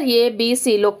answer. A, B,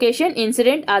 C, location,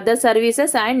 incident, other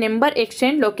services and number,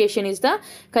 extent, location is the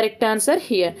correct answer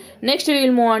here. Next we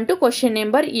will move on to question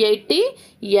number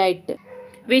 88.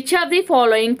 Which of the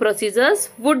following procedures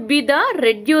would be the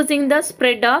reducing the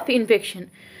spread of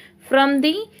infection? From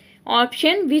the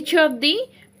option, which of the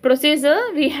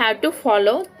procedure we have to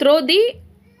follow? Throw the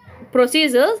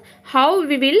procedures how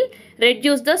we will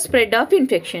reduce the spread of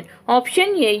infection.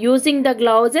 Option A, using the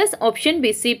gloves. Option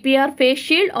B, CPR, face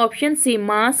shield. Option C,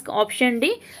 mask. Option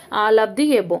D, all of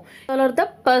the above. All are the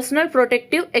personal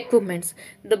protective equipments.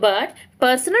 But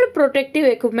personal protective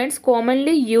equipments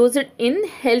commonly used in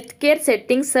healthcare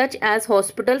settings such as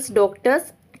hospitals,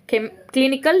 doctors,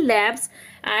 clinical labs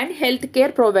and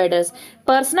healthcare providers.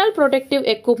 Personal protective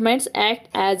equipments act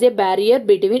as a barrier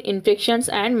between infections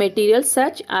and materials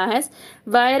such as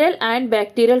viral and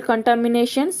bacterial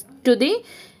contaminations to the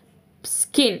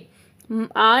skin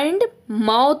and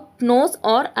mouth, nose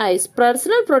or eyes.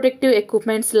 Personal protective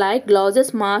equipments like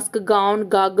gloves, mask, gown,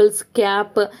 goggles,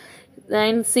 cap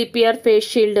and CPR, face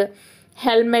shield,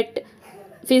 helmet,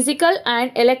 physical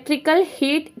and electrical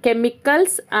heat,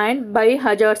 chemicals and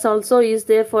biohazards also is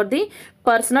there for the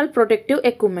personal protective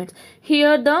equipment.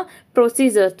 Here the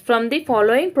procedures. From the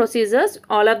following procedures,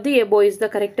 all of the above is the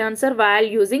correct answer while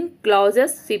using gloves,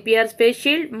 CPR, face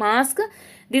shield, mask.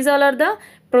 These all are the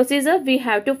procedures we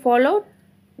have to follow.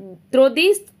 Through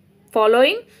these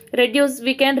following,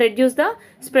 we can reduce the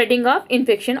spreading of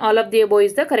infection. All of the above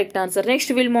is the correct answer. Next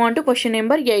we will move on to question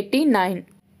number 89.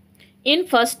 In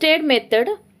first aid method,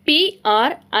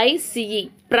 PRICE,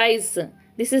 price.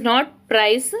 This is not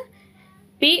price.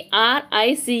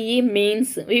 PRICE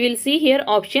means, we will see here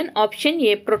option. Option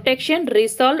A, protection,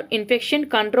 resolve, infection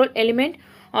control element.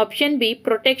 Option B,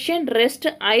 protection, rest,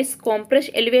 ice,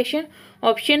 compress, elevation.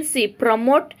 Option C,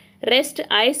 promote, rest,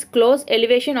 ice, close,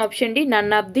 elevation. Option D,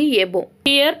 none of the above.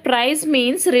 Here price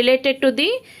means related to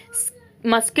the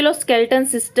musculoskeletal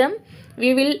system.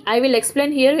 I will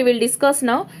explain here. We will discuss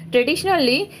now.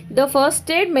 Traditionally, the first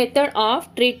aid method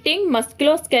of treating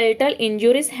musculoskeletal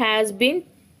injuries has been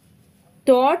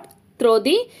taught through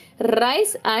the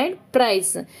RICE and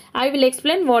PRICE. I will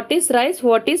explain what is RICE,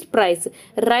 what is PRICE.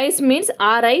 RICE means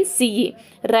RICE.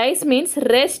 RICE means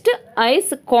rest,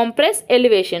 ice, compress,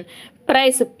 elevation.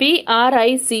 PRICE,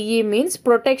 PRICE means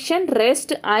protection,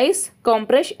 rest, ice,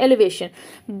 compress, elevation.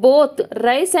 Both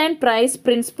RICE and PRICE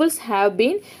principles have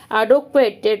been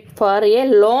advocated for a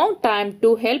long time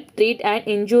to help treat an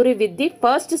injury with the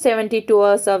first 72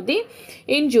 hours of the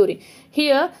injury.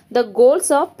 Here, the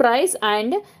goals of PRICE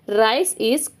and RICE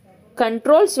is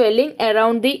control swelling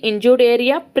around the injured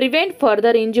area, prevent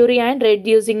further injury and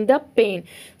reducing the pain.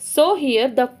 So here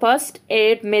the first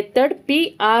aid method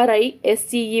PRICE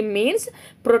means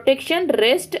protection,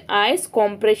 rest, ice,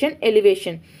 compression,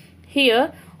 elevation.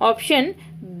 Here option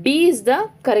B is the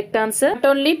correct answer. Not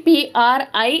only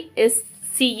PRICE,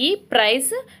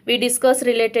 price, we discuss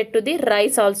related to the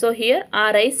RICE also here,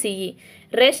 RICE.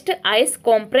 Rest, ice,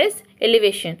 compress,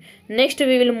 elevation. Next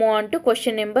we will move on to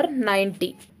question number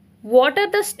 90. What are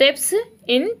the steps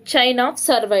in chain of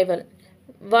survival?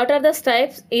 What are the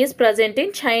steps is present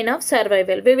in chain of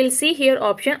survival? We will see here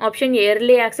option. Option A,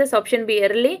 early access. Option B,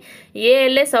 early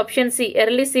ALS. Option C,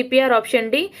 early CPR. Option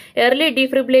D, early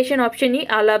defibrillation. Option E,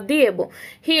 all of the above.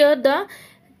 Here the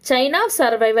chain of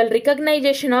survival,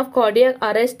 recognition of cardiac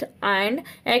arrest and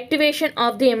activation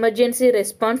of the emergency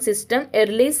response system,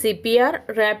 early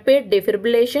CPR, rapid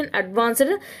defibrillation, advanced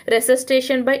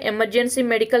resuscitation by emergency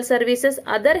medical services,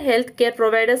 other healthcare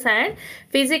providers and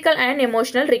physical and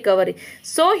emotional recovery.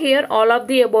 So here all of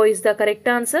the above is the correct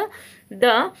answer.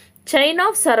 The chain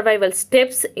of survival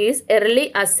steps is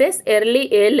early access, early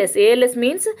ALS. ALS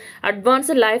means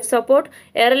advanced life support,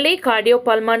 early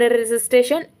cardiopulmonary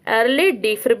resuscitation, early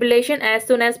defibrillation as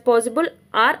soon as possible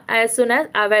or as soon as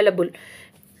available.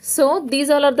 So these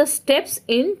all are the steps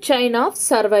in chain of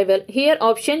survival. Here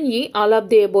option E, all of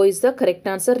the above is the correct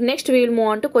answer. Next we will move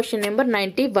on to question number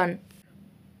 91.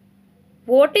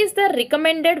 What is the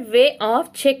recommended way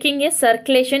of checking a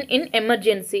circulation in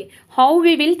emergency? How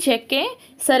we will check a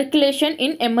circulation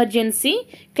in emergency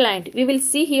client? We will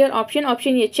see here option.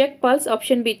 Option A, check pulse.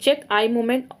 Option B, check eye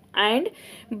movement and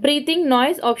breathing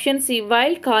noise. Option C,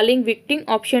 while calling victim.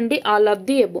 Option D, all of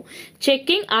the above.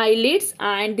 Checking eyelids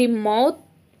and the mouth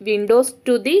windows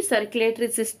to the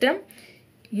circulatory system.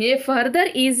 A further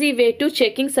easy way to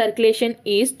checking circulation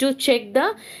is to check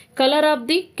the color of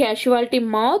the casualty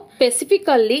mouth,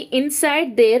 specifically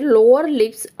inside their lower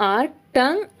lips or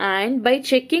tongue, and by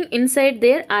checking inside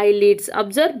their eyelids.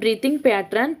 Observe breathing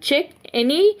pattern. Check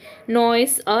any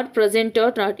noise are present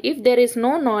or not. If there is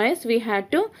no noise, we have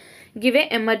to give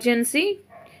a emergency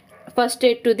first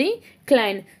aid to the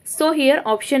client. So here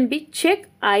option B, check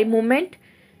eye movement,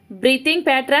 breathing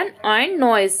pattern and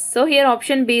noise. So here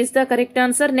option B is the correct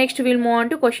answer. Next we will move on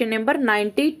to question number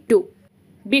 92.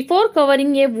 Before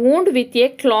covering a wound with a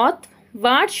cloth,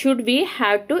 what should we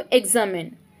have to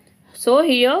examine? So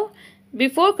here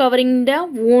before covering the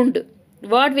wound,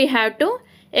 what we have to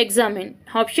examine.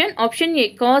 Option A,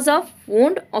 cause of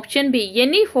wound. Option B,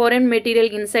 any foreign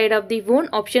material inside of the wound.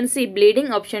 Option C,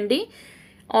 bleeding. Option D,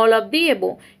 all of the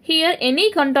above. Here,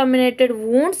 any contaminated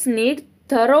wounds need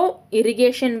thorough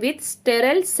irrigation with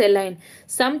sterile saline.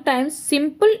 Sometimes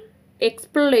simple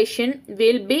exploration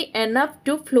will be enough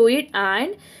to fluid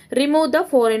and remove the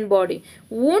foreign body.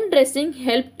 Wound dressing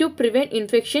helps to prevent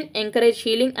infection, encourage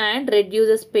healing and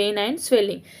reduces pain and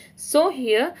swelling. So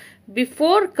here,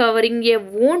 before covering a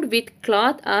wound with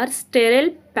cloth or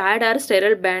sterile pad or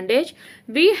sterile bandage,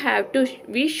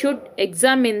 we should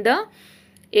examine the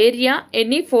area.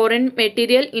 Any foreign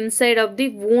material inside of the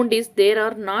wound is there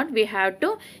or not, we have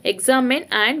to examine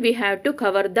and we have to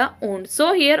cover the wound.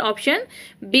 So here option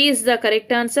B is the correct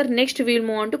answer. Next we will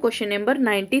move on to question number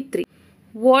 93.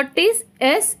 What is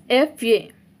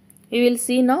SFA? We will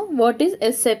see now what is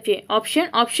SFA.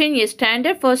 Option A,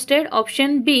 standard first aid.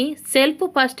 Option B, self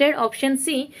first aid. Option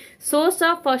C, source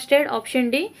of first aid.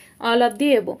 Option D, all of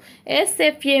the above.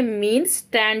 SFA means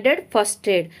standard first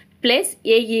aid plus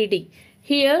AED.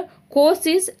 Here course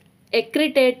is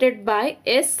accredited by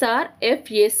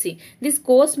SRFAC. This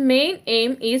course main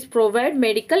aim is provide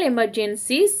medical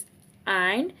emergencies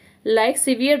and like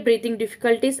severe breathing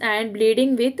difficulties and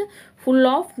bleeding with full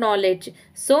of knowledge.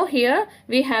 So here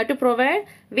we have to provide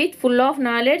with full of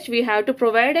knowledge, we have to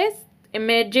provide as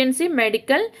emergency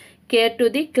medical care to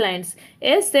the clients.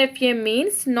 SFA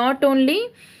means not only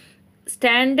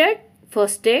standard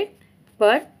first aid,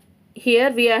 but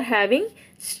here we are having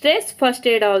stress first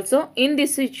aid also. In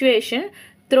this situation,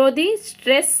 through the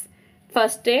stress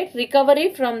first aid,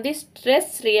 recovery from the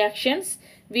stress reactions,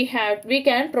 we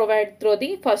can provide through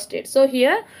the first aid. So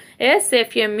here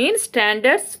SFA means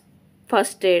standard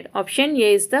first aid. Option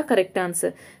A is the correct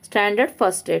answer. Standard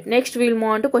first aid. Next we will move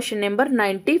on to question number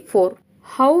 94.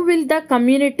 How will the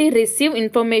community receive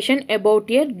information about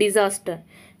a disaster?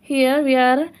 Here we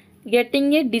are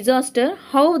getting a disaster.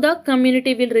 How the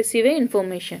community will receive a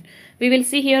information? We will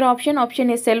see here option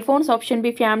A, cell phones. Option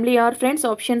B, family or friends.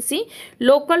 Option C,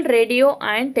 local radio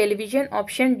and television.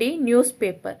 Option D,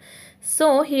 newspaper.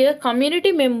 So here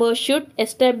community members should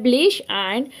establish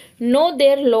and know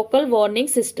their local warning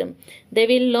system. They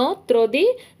will know through the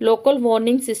local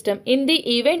warning system. In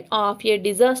the event of a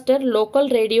disaster, local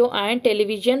radio and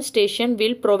television station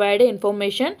will provide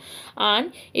information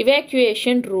on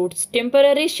evacuation routes,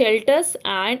 temporary shelters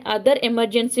and other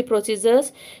emergency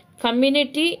procedures.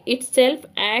 Community itself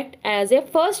act as a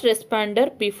first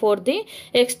responder before the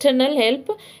external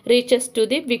help reaches to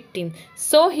the victim.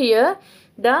 So here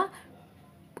the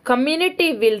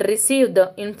community will receive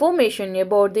the information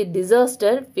about the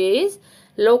disaster with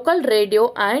local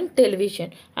radio and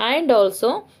television, and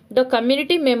also the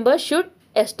community members should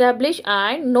establish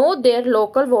and know their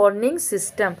local warning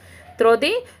system. Through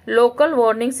the local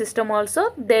warning system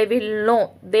also they will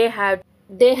know, they have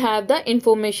the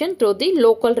information through the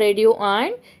local radio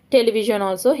and television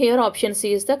also. Here option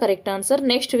C is the correct answer.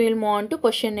 Next we will move on to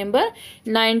question number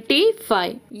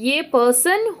 95. A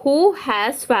person who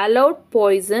has swallowed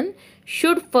poison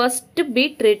should first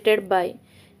be treated by.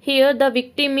 Here the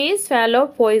victim is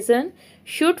swallowed poison,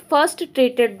 should first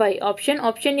treated by. Option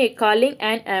A, calling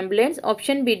an ambulance.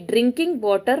 Option B, drinking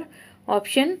water.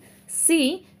 Option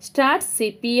C, start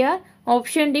CPR.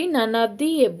 Option D, none of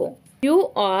the above.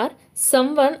 You or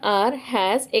someone or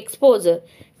has exposure,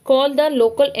 call the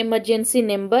local emergency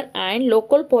number and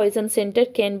local poison center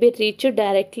can be reached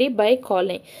directly by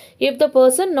calling. If the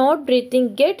person not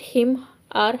breathing, get him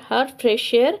or her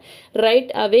fresh air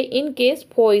right away. In case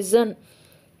poison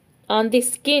on the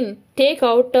skin, take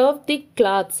out of the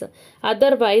cloths.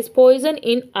 Otherwise poison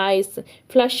in eyes,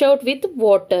 flush out with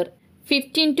water.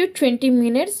 15 to 20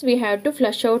 minutes we have to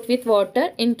flush out with water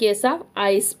in case of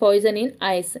eyes, poison in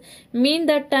eyes. Mean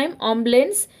that time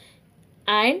ambulance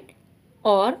and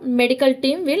or medical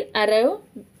team will arrive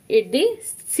at the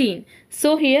scene.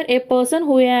 So here a person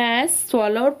who has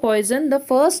swallowed poison, the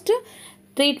first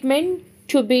treatment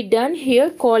to be done here,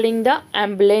 calling the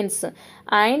ambulance.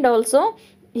 And also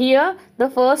here the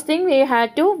first thing we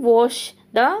have to wash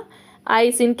the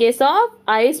eyes. In case of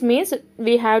eyes means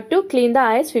we have to clean the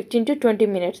eyes 15 to 20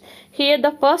 minutes. Here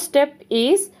the first step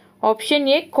is option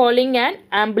A, calling an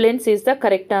ambulance is the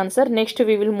correct answer. Next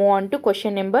we will move on to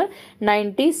question number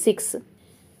 96.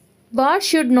 What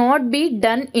should not be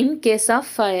done in case of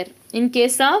fire? In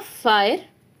case of fire,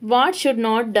 what should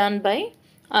not done by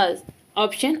us?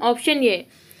 Option A,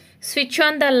 switch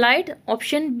on the light.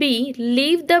 Option B,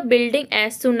 leave the building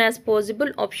as soon as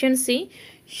possible. Option C,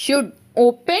 should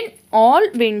open all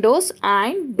windows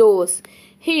and doors.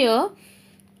 Here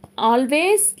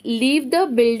always leave the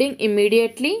building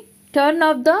immediately. Turn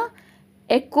off the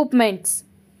equipments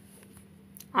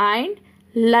and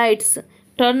lights.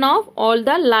 Turn off all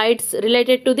the lights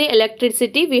related to the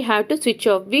electricity. We have to switch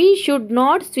off. We should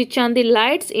not switch on the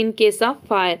lights in case of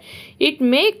fire. It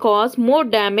may cause more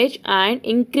damage and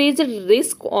increased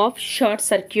risk of short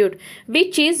circuit,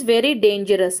 which is very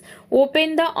dangerous.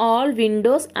 Open the all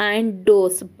windows and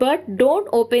doors, but don't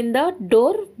open the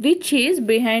door which is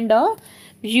behind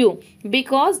you,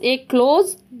 because a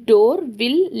closed door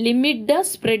will limit the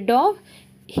spread of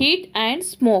heat and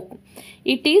smoke.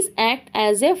 It is act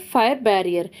as a fire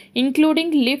barrier,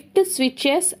 including lift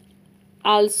switches.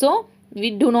 Also, we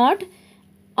do not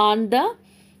on the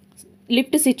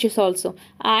lift switches also,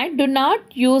 and do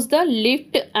not use the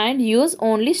lift and use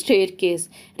only staircase.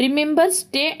 Remember,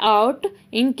 stay out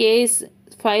in case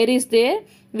fire is there.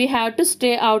 We have to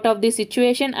stay out of the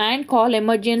situation and call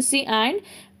emergency and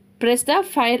press the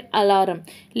fire alarm.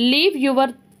 Leave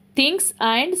your things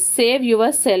and save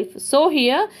yourself. So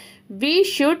here we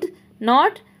should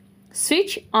not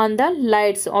switch on the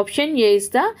lights. Option A is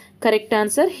the correct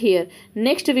answer here.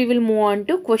 Next we will move on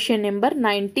to question number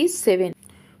 97.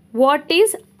 What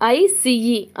is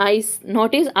ICE?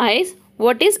 Not is ICE.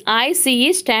 What is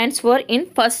ICE stands for in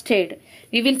first aid?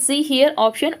 We will see here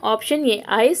option A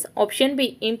ICE, option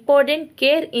B important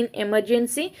care in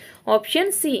emergency,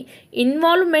 option C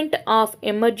involvement of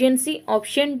emergency,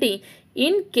 option D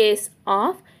in case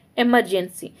of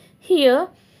emergency. Here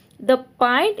the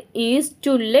point is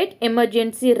to let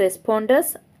emergency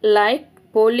responders like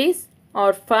police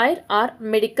or fire or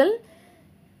medical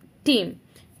team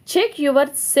check your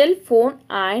cell phone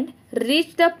and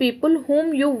reach the people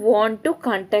whom you want to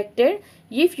contact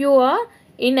if you are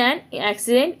in an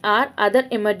accident or other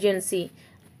emergency.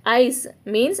 ICE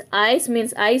means ICE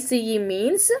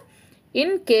means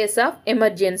in case of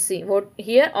emergency. What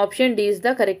here option D is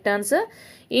the correct answer.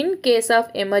 In case of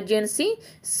emergency,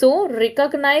 so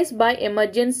recognize by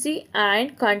emergency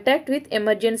and contact with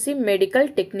emergency medical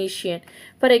technician.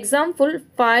 For example,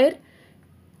 fire,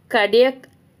 cardiac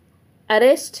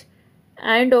arrest,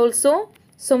 and also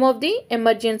some of the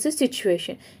emergency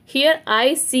situation. Here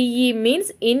ICE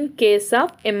means in case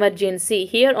of emergency.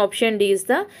 Here option D is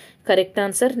the correct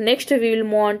answer. Next we will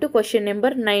move on to question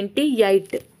number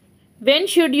 98. When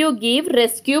should you give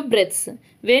rescue breaths?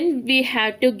 When we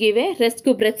have to give a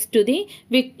rescue breaths to the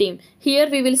victim. Here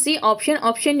we will see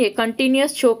option A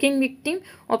continuous choking victim,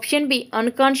 option B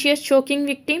unconscious choking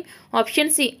victim,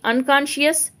 option C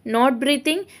unconscious not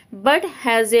breathing but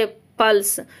has a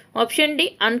pulse, option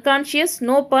D unconscious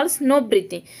no pulse no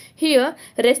breathing. Here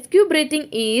rescue breathing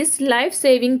is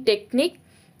life-saving technique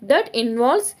that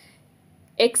involves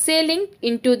exhaling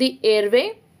into the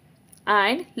airway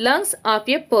and lungs of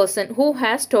a person who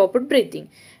has stopped breathing.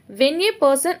 When a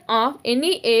person of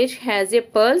any age has a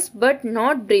pulse but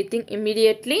not breathing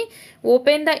immediately,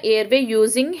 open the airway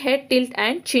using head tilt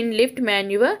and chin lift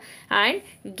maneuver and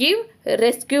give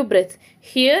rescue breath.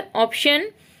 Here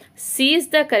option C is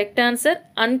the correct answer.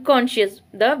 Unconscious,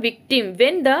 the victim.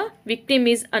 When the victim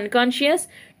is unconscious,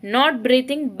 not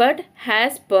breathing but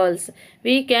has pulse,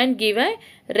 we can give a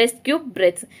rescue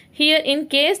breath. Here in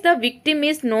case the victim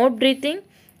is not breathing,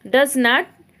 does not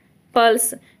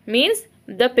pulse, means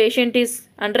the patient is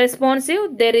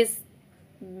unresponsive, there is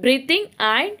breathing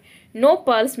and no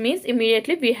pulse, means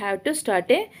immediately we have to start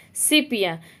a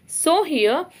CPR. So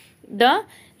here the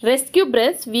rescue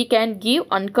breaths we can give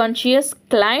unconscious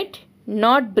client,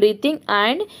 not breathing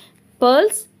and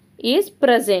pulse is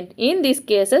present. In these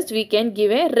cases we can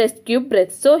give a rescue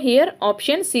breath. So here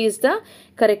option C is the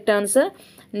correct answer.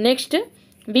 Next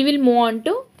we will move on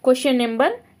to question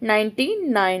number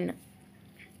 99.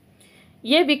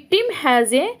 A victim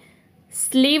has a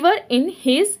sliver in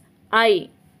his eye.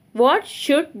 What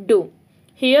should do?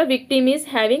 Here victim is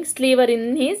having sliver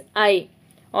in his eye.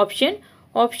 Option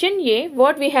A,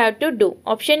 what we have to do?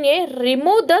 Option A,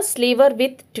 remove the sliver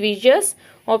with tweezers.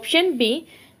 Option B,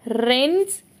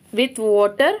 rinse with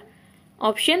water.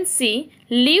 Option C,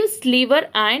 leave sliver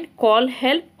and call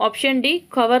help. Option D,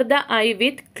 cover the eye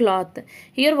with cloth.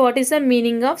 Here what is the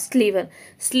meaning of sliver?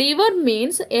 Sliver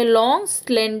means a long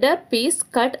slender piece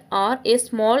cut or a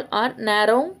small or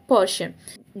narrow portion.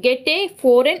 Get a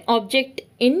foreign object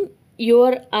in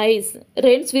your eyes.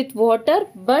 Rinse with water,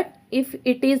 but if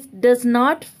it does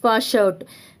not wash out,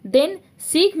 then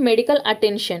seek medical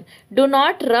attention. Do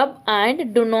not rub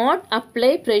and do not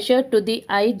apply pressure to the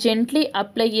eye. Gently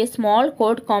apply a small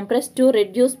cold compress to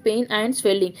reduce pain and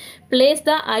swelling. Place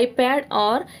the iPad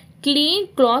or clean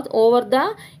cloth over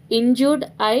the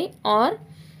injured eye or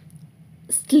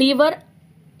sliver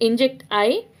inject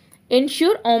eye.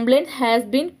 Ensure ambulance has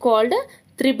been called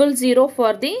 000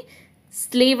 for the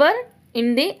sliver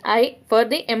in the eye for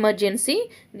the emergency,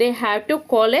 they have to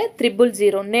call a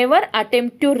 000. Never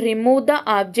attempt to remove the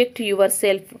object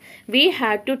yourself. We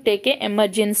have to take a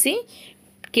emergency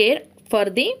care for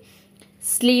the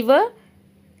sliver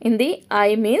in the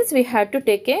eye, means we have to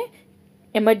take a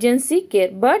emergency care.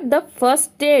 But the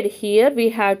first aid here we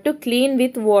have to clean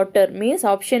with water, means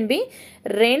option B,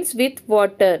 rinse with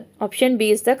water. Option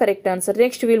B is the correct answer.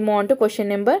 Next we will move on to question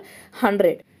number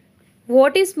 100.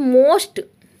 What is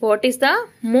the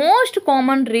most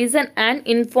common reason an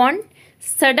infant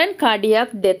sudden cardiac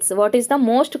deaths? What is the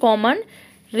most common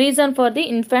reason for the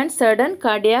infant sudden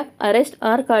cardiac arrest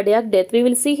or cardiac death? We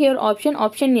will see here option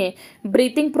A,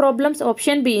 breathing problems,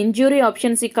 option B, injury,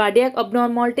 option C, cardiac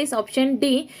abnormalities, option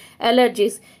D,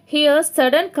 allergies. Here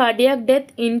sudden cardiac death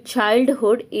in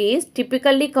childhood is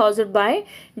typically caused by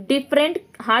different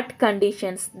heart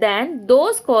conditions than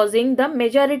those causing the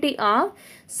majority of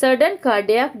sudden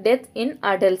cardiac death in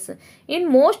adults. In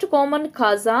most common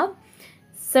cause of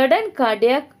sudden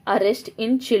cardiac arrest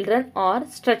in children or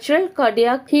structural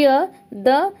cardiac. Here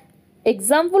the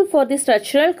example for the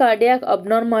structural cardiac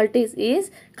abnormalities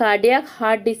is cardiac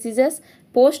heart diseases,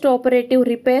 post-operative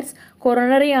repairs,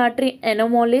 coronary artery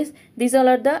anomalies. These all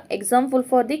are the example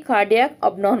for the cardiac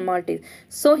abnormalities.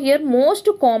 So here most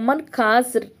common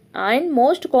cause and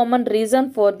most common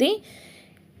reason for the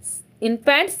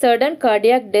infant sudden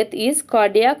cardiac death is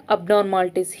cardiac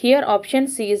abnormalities. Here option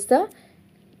C is the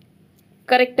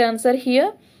correct answer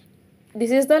here.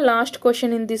 This is the last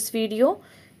question in this video.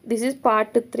 This is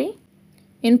part 3.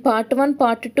 In part 1,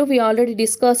 part 2 we already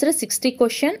discussed 60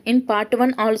 question. In part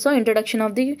 1 also introduction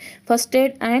of the first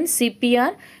aid and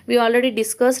CPR we already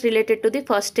discussed related to the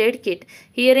first aid kit.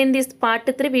 Here in this part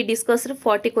 3 we discussed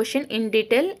 40 question in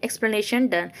detail explanation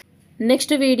done. Next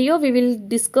video we will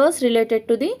discuss related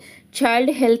to the child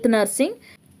health nursing.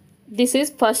 This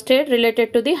is first aid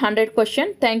related to the 100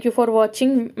 question. Thank you for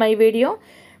watching my video.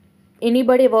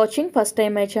 Anybody watching first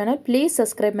time my channel, please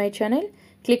subscribe my channel.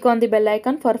 Click on the bell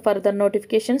icon for further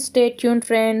notifications. Stay tuned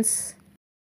friends.